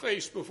on my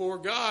face before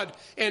God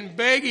and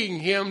begging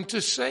him to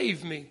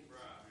save me.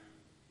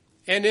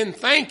 And then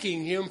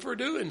thanking him for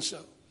doing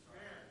so.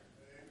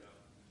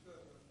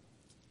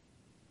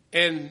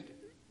 And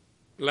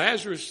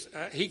Lazarus,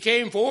 he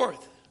came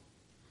forth.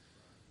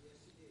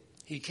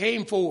 He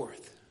came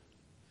forth.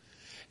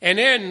 And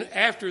then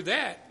after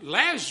that,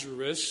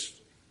 Lazarus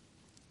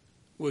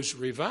was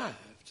revived.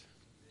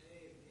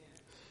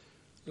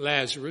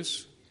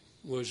 Lazarus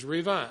was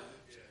revived.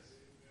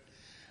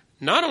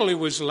 Not only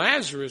was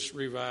Lazarus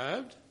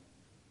revived,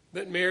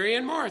 but Mary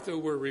and Martha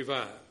were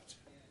revived.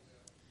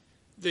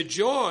 The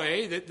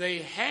joy that they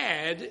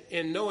had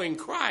in knowing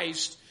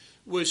Christ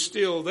was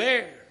still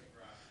there,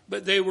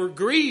 but they were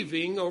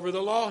grieving over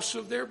the loss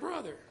of their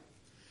brother.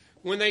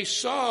 When they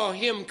saw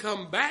him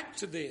come back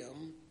to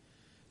them,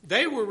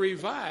 they were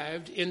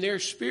revived in their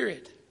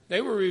spirit.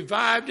 They were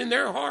revived in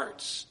their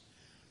hearts.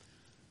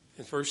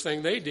 And the first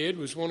thing they did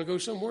was want to go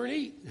somewhere and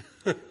eat.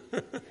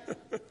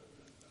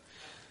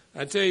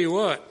 I tell you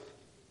what,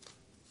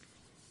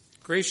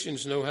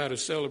 Christians know how to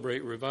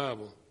celebrate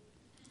revival.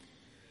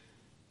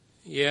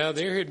 Yeah,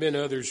 there had been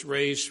others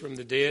raised from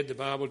the dead. The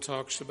Bible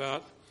talks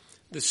about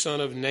the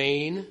son of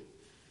Nain.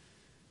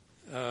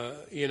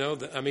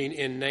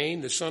 In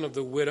Nain, the son of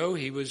the widow,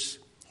 he was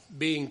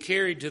being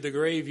carried to the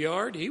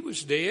graveyard. He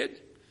was dead,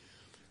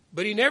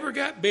 but he never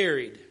got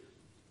buried.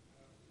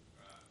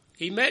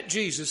 He met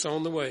Jesus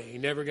on the way. He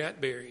never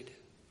got buried.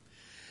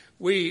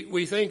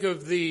 We think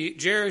of the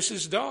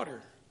Jairus'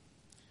 daughter.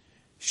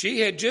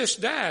 She had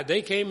just died.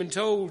 They came and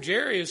told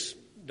Jairus,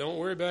 don't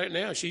worry about it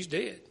now, she's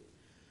dead.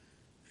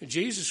 And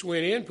Jesus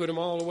went in, put them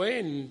all away,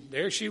 and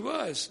there she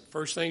was.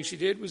 First thing she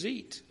did was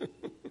eat.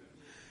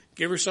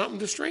 Give her something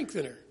to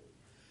strengthen her.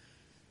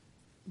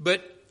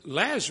 But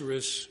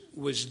Lazarus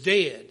was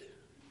dead.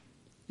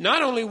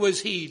 Not only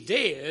was he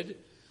dead,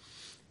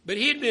 but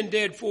he had been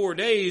dead 4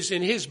 days,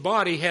 and his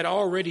body had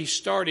already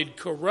started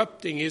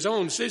corrupting. His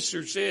own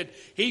sister said,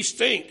 he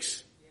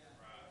stinks.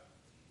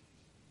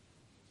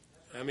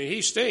 I mean,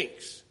 he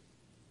stinks.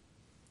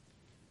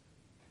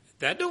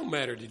 That don't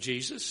matter to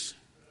Jesus.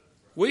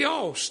 We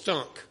all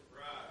stunk.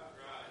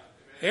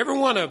 Every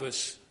one of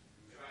us.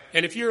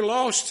 And if you're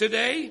lost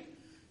today,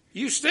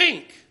 you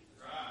stink.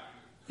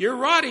 You're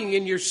rotting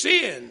in your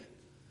sin.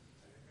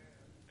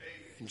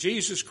 And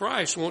Jesus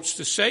Christ wants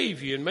to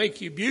save you and make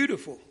you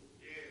beautiful.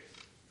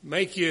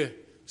 Make you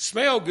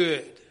smell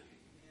good.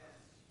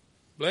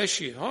 Bless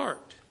your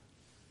heart.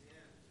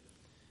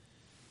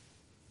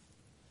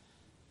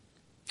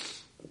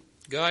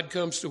 God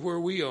comes to where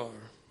we are,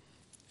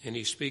 and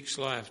he speaks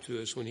life to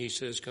us when he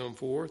says, come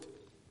forth.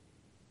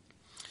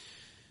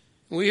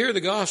 When we hear the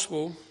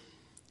gospel,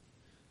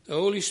 the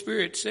Holy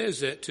Spirit says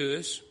that to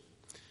us,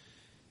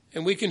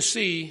 and we can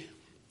see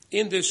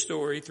in this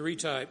story 3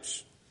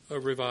 types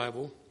of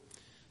revival,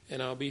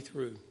 and I'll be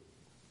through.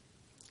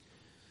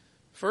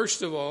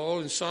 First of all,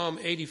 in Psalm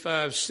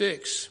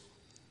 85:6,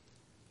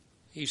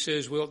 he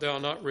says, wilt thou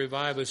not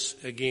revive us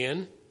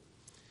again?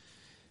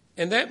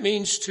 And that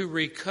means to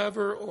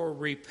recover or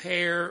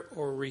repair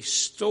or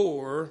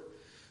restore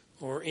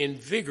or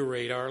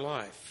invigorate our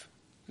life.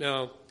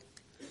 Now,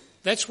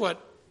 that's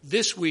what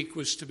this week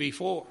was to be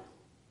for,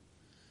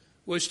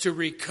 was to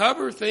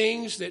recover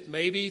things that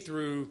maybe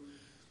through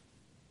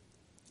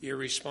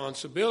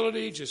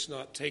irresponsibility, just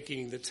not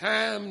taking the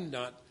time,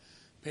 not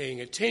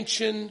paying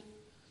attention,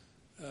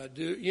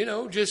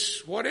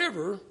 just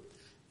whatever,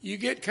 you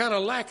get kind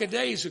of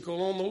lackadaisical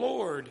on the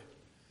Lord,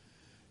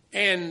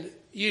 and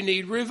you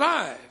need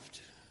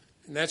revived.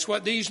 And that's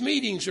what these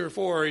meetings are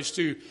for, is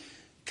to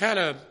kind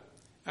of,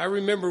 I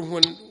remember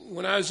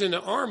when I was in the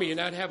Army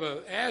and I'd have an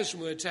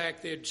asthma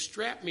attack, they'd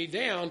strap me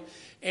down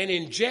and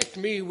inject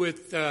me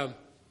with,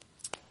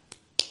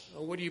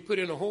 what do you put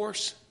in a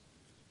horse?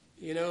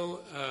 Adrenaline.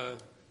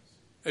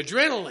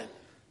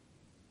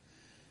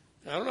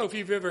 I don't know if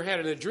you've ever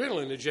had an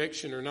adrenaline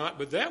injection or not,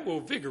 but that will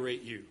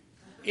invigorate you.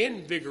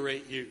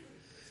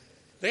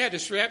 They had to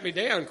strap me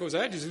down because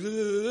I just,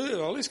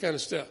 all this kind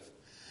of stuff.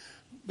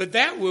 But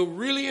that will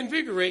really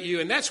invigorate you,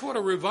 and that's what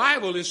a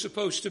revival is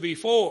supposed to be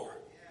for.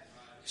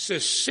 It's to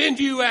send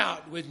you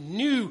out with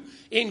new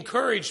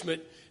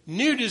encouragement,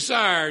 new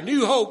desire,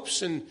 new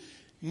hopes, and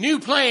new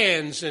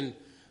plans, and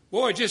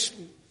boy, just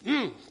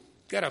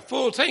got a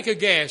full tank of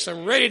gas.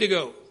 I'm ready to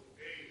go.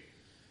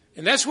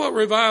 And that's what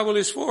revival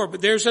is for.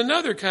 But there's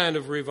another kind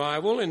of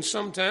revival, and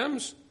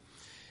sometimes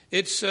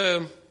it's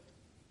a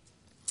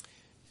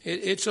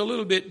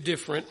little bit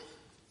different.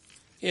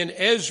 In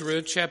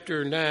Ezra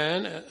chapter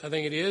 9, I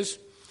think it is,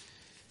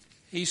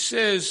 he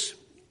says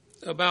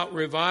about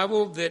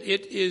revival that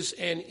it is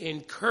an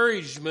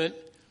encouragement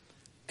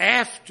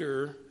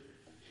after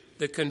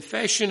the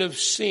confession of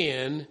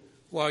sin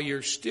while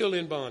you're still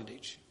in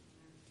bondage.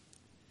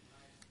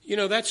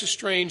 That's a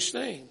strange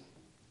thing.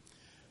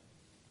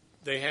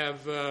 We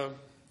have a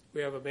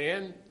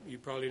man, you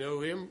probably know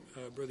him,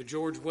 Brother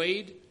George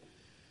Wade,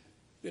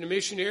 been a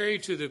missionary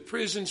to the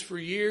prisons for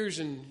years,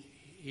 and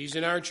he's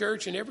in our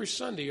church, and every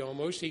Sunday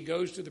almost he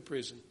goes to the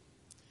prison.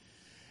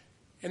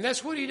 And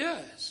that's what he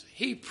does.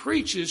 He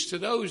preaches to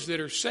those that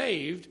are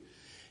saved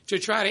to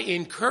try to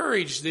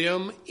encourage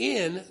them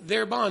in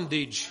their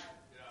bondage.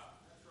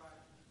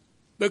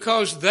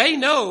 Because they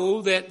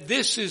know that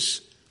this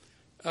is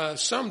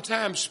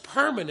sometimes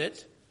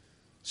permanent,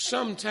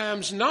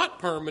 sometimes not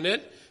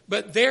permanent,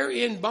 but they're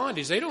in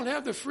bondage. They don't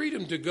have the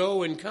freedom to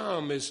go and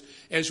come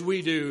as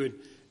we do, and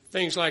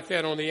things like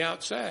that on the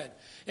outside.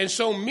 And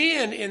so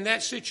men in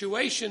that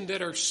situation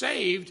that are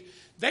saved,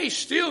 they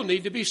still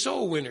need to be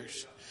soul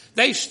winners.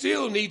 They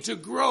still need to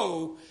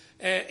grow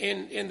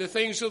in the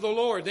things of the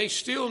Lord. They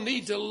still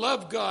need to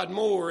love God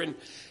more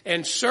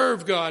and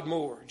serve God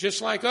more,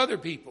 just like other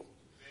people.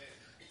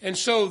 And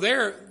so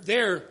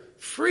their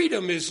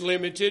freedom is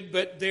limited,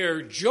 but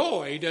their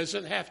joy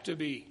doesn't have to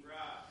be.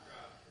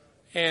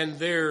 And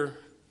their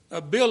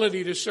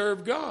ability to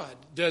serve God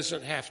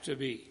doesn't have to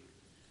be.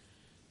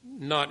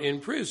 Not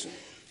in prison.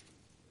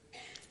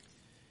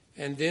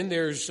 And then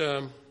there's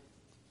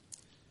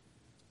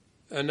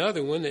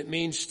another one that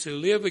means to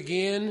live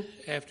again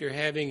after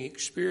having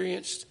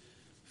experienced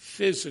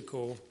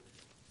physical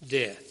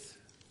death.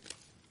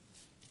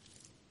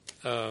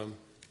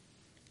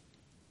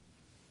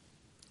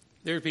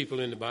 There are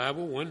people in the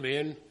Bible. One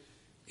man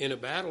in a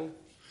battle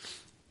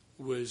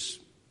was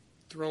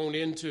thrown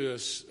into a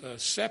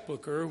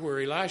sepulcher where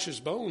Elisha's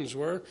bones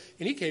were,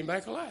 and he came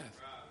back alive.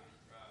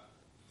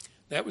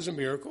 That was a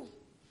miracle.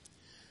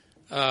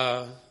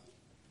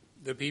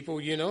 The people,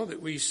 that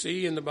we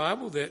see in the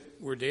Bible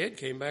that were dead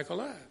came back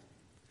alive.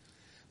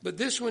 But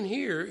this one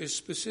here is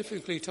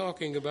specifically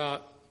talking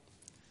about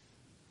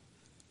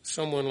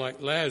someone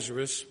like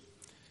Lazarus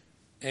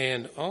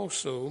and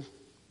also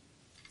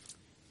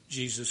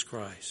Jesus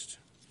Christ.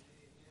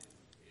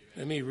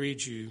 Let me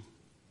read you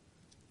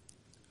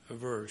a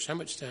verse. How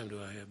much time do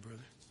I have, brother?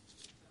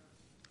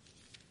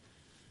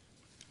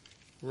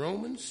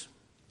 Romans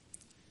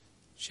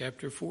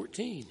chapter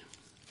 14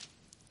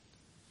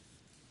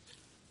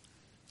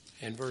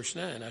 and verse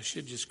 9. I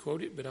should just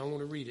quote it, but I want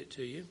to read it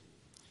to you.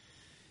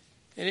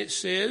 And it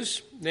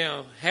says,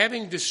 now,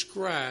 having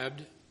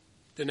described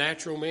the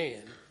natural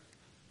man,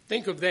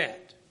 think of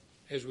that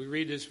as we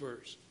read this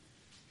verse.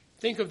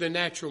 Think of the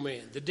natural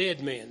man, the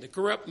dead man, the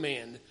corrupt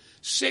man, the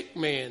sick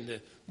man,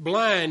 the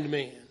blind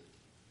man.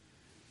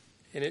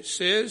 And it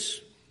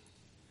says,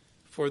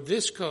 for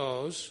this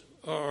cause,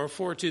 or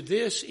for to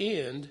this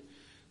end,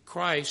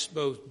 Christ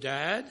both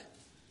died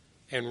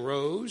and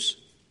rose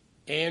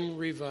and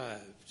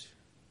revived,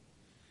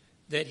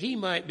 that he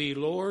might be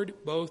Lord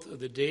both of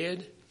the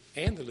dead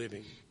and the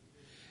living.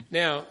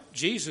 Now,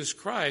 Jesus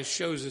Christ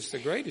shows us the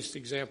greatest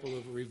example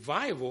of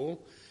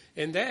revival,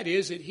 and that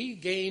is that he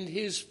gained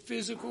his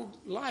physical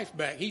life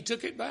back. He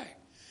took it back.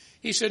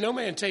 He said, no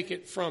man take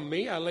it from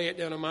me. I lay it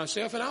down on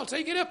myself, and I'll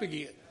take it up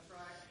again.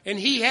 And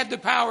he had the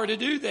power to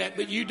do that,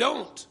 but you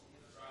don't.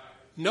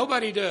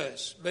 Nobody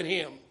does but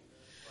him.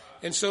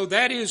 And so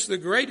that is the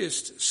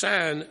greatest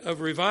sign of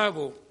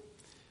revival.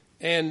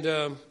 And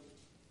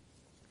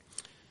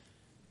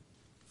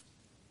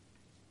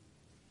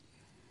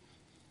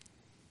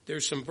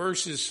there's some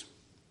verses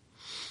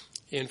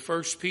in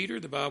 1 Peter.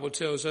 The Bible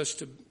tells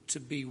us to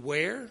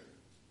beware.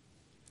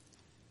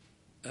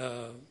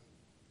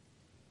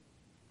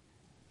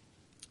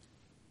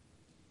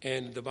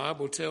 And the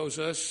Bible tells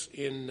us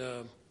in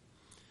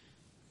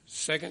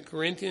 2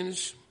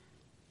 Corinthians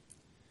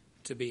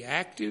to be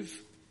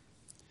active.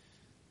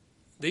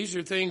 These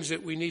are things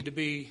that we need to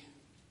be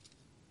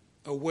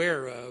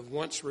aware of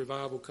once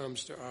revival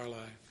comes to our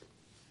life.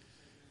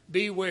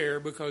 Beware,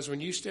 because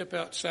when you step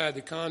outside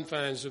the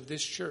confines of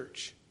this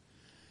church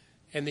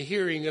and the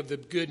hearing of the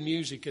good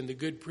music and the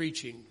good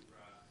preaching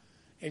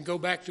and go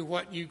back to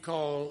what you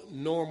call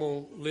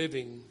normal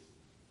living,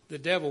 the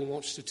devil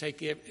wants to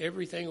take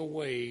everything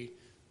away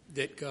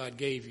that God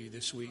gave you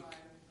this week.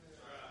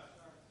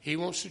 He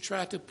wants to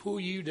try to pull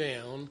you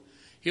down.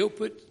 He'll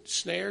put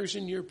snares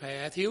in your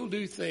path. He'll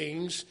do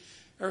things,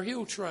 or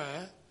he'll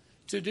try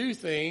to do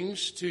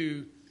things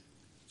to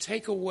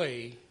take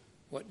away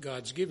what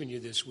God's given you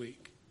this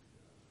week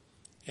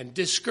and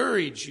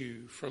discourage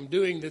you from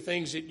doing the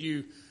things that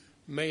you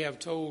may have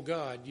told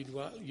God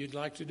you'd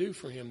like to do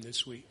for him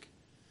this week.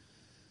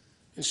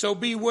 And so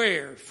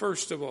beware,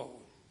 first of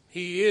all.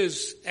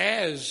 He's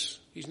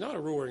not a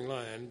roaring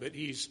lion, but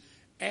he's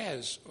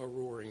as a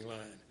roaring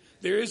lion.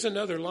 There is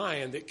another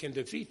lion that can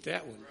defeat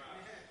that one,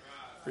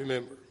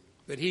 remember.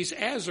 But he's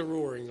as a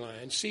roaring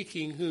lion,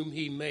 seeking whom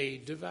he may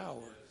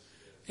devour.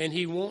 And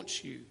he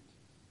wants you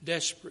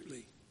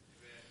desperately.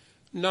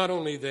 Not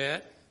only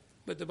that,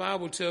 but the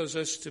Bible tells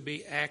us to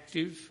be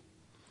active.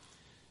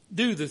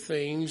 Do the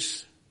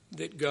things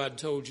that God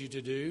told you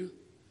to do.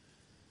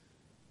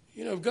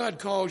 You know, if God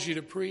calls you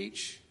to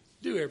preach,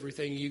 do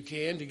everything you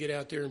can to get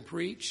out there and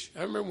preach.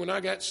 I remember when I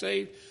got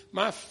saved,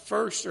 when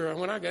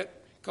I got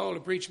called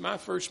to preach, my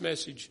first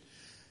message,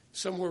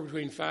 somewhere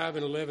between 5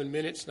 and 11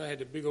 minutes, and I had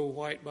the big old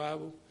white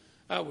Bible.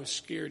 I was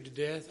scared to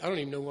death. I don't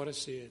even know what I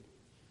said.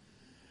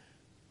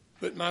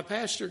 But my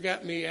pastor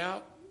got me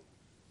out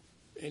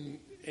and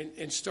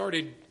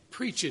started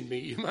preaching me.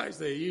 You might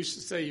say, he used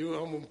to say, I'm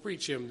going to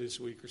preach him this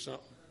week or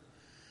something.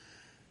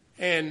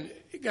 And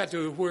it got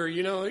to where,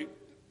 he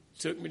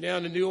took me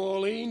down to New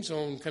Orleans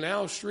on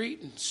Canal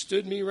Street and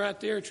stood me right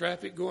there,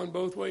 traffic going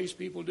both ways,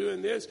 people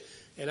doing this,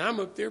 and I'm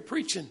up there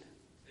preaching.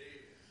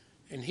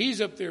 And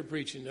he's up there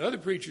preaching. The other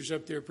preacher's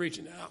up there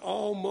preaching. I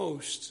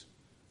almost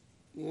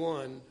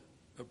won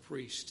a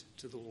priest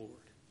to the Lord.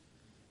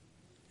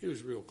 It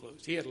was real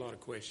close. He had a lot of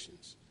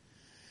questions.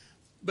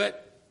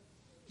 But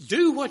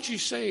do what you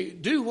say.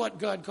 Do what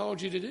God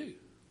called you to do.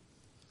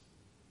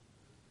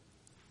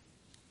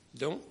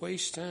 Don't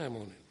waste time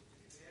on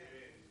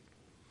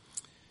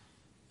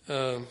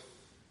it.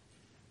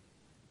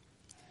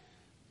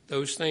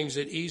 Those things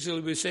that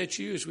easily beset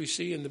you, as we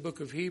see in the book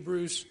of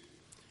Hebrews,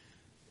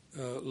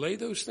 lay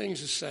those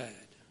things aside.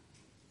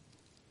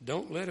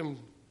 Don't let them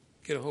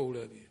get a hold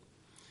of you.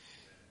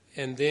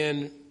 And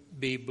then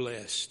be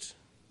blessed.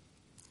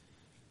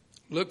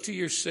 Look to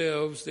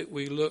yourselves that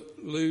we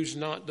lose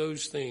not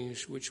those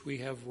things which we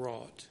have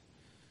wrought,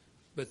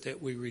 but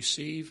that we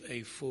receive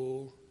a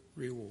full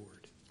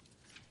reward.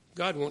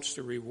 God wants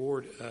to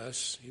reward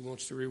us. He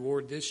wants to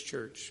reward this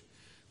church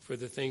for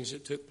the things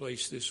that took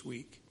place this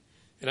week.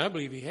 And I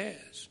believe he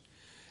has.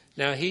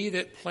 Now he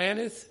that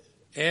planteth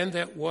and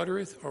that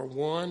watereth are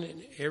one,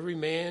 and every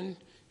man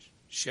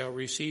shall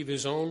receive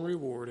his own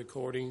reward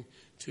according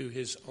to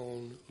his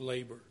own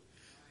labor.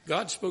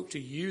 God spoke to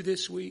you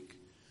this week.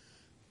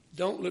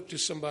 Don't look to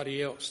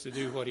somebody else to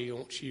do what he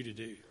wants you to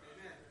do.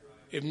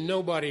 If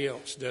nobody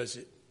else does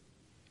it,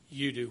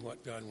 you do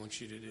what God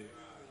wants you to do.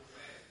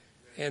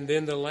 And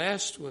then the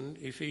last one,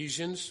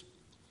 Ephesians,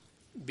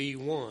 be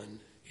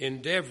one,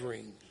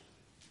 endeavoring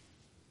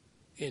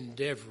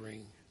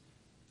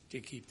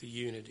to keep the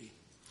unity.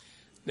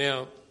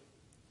 Now,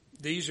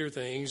 these are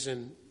things,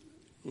 and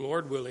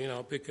Lord willing,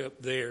 I'll pick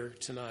up there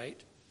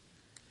tonight.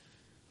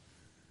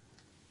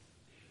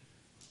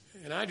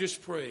 And I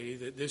just pray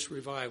that this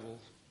revival,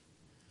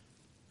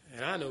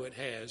 and I know it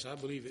has, I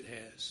believe it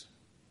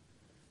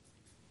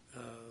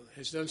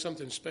has done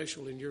something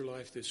special in your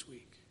life this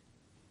week.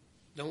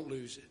 Don't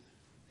lose it.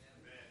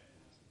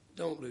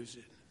 Don't lose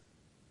it.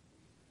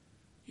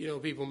 You know,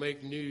 people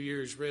make New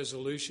Year's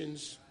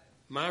resolutions.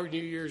 My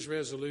New Year's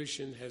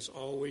resolution has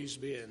always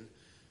been,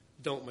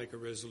 don't make a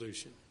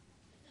resolution,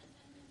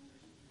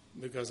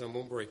 because I'm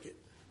going to break it.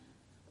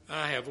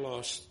 I have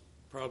lost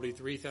probably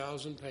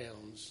 3,000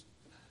 pounds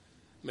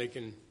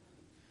making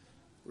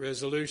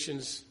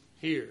resolutions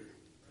here,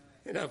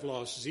 and I've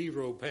lost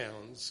 0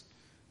 pounds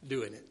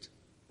doing it.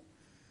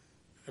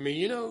 I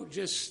mean,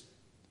 just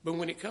But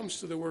when it comes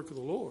to the work of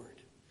the Lord,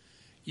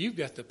 you've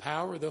got the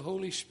power of the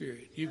Holy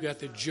Spirit. You've got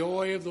the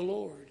joy of the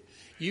Lord.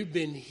 You've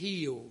been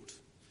healed.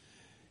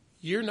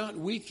 You're not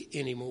weak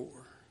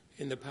anymore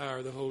in the power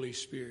of the Holy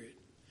Spirit.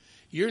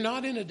 You're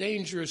not in a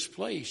dangerous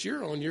place.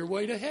 You're on your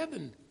way to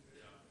heaven.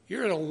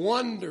 You're in a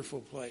wonderful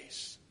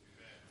place.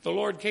 If the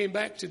Lord came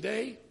back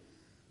today,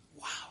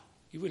 wow,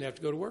 you wouldn't have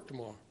to go to work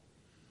tomorrow.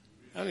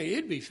 I mean,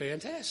 it'd be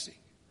fantastic.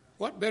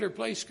 What better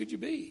place could you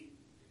be?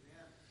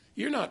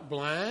 You're not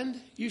blind.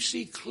 You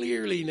see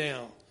clearly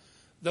now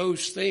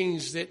those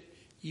things that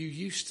you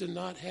used to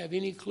not have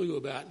any clue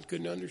about and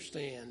couldn't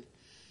understand.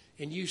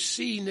 And you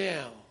see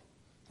now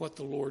what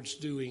the Lord's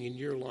doing in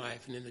your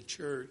life and in the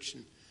church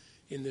and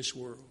in this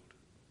world.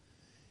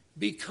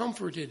 Be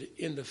comforted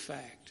in the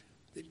fact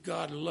that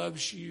God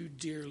loves you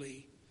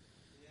dearly.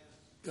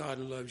 God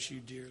loves you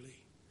dearly.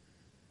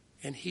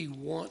 And He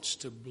wants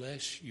to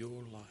bless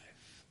your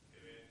life.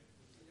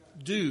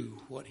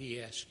 Do what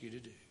He asks you to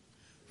do.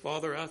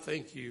 Father, I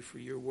thank you for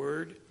your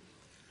word.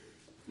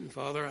 And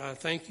Father, I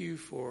thank you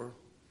for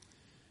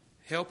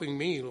helping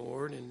me,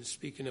 Lord, and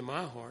speaking to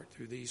my heart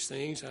through these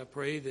things. I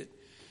pray that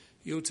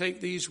you'll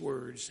take these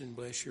words and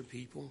bless your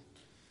people.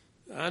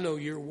 I know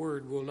your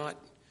word will not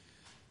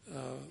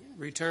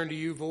return to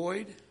you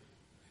void.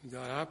 And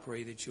God, I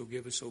pray that you'll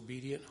give us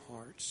obedient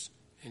hearts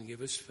and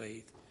give us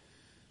faith.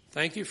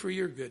 Thank you for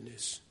your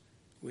goodness.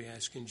 We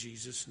ask in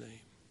Jesus' name.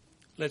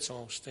 Let's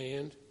all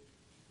stand.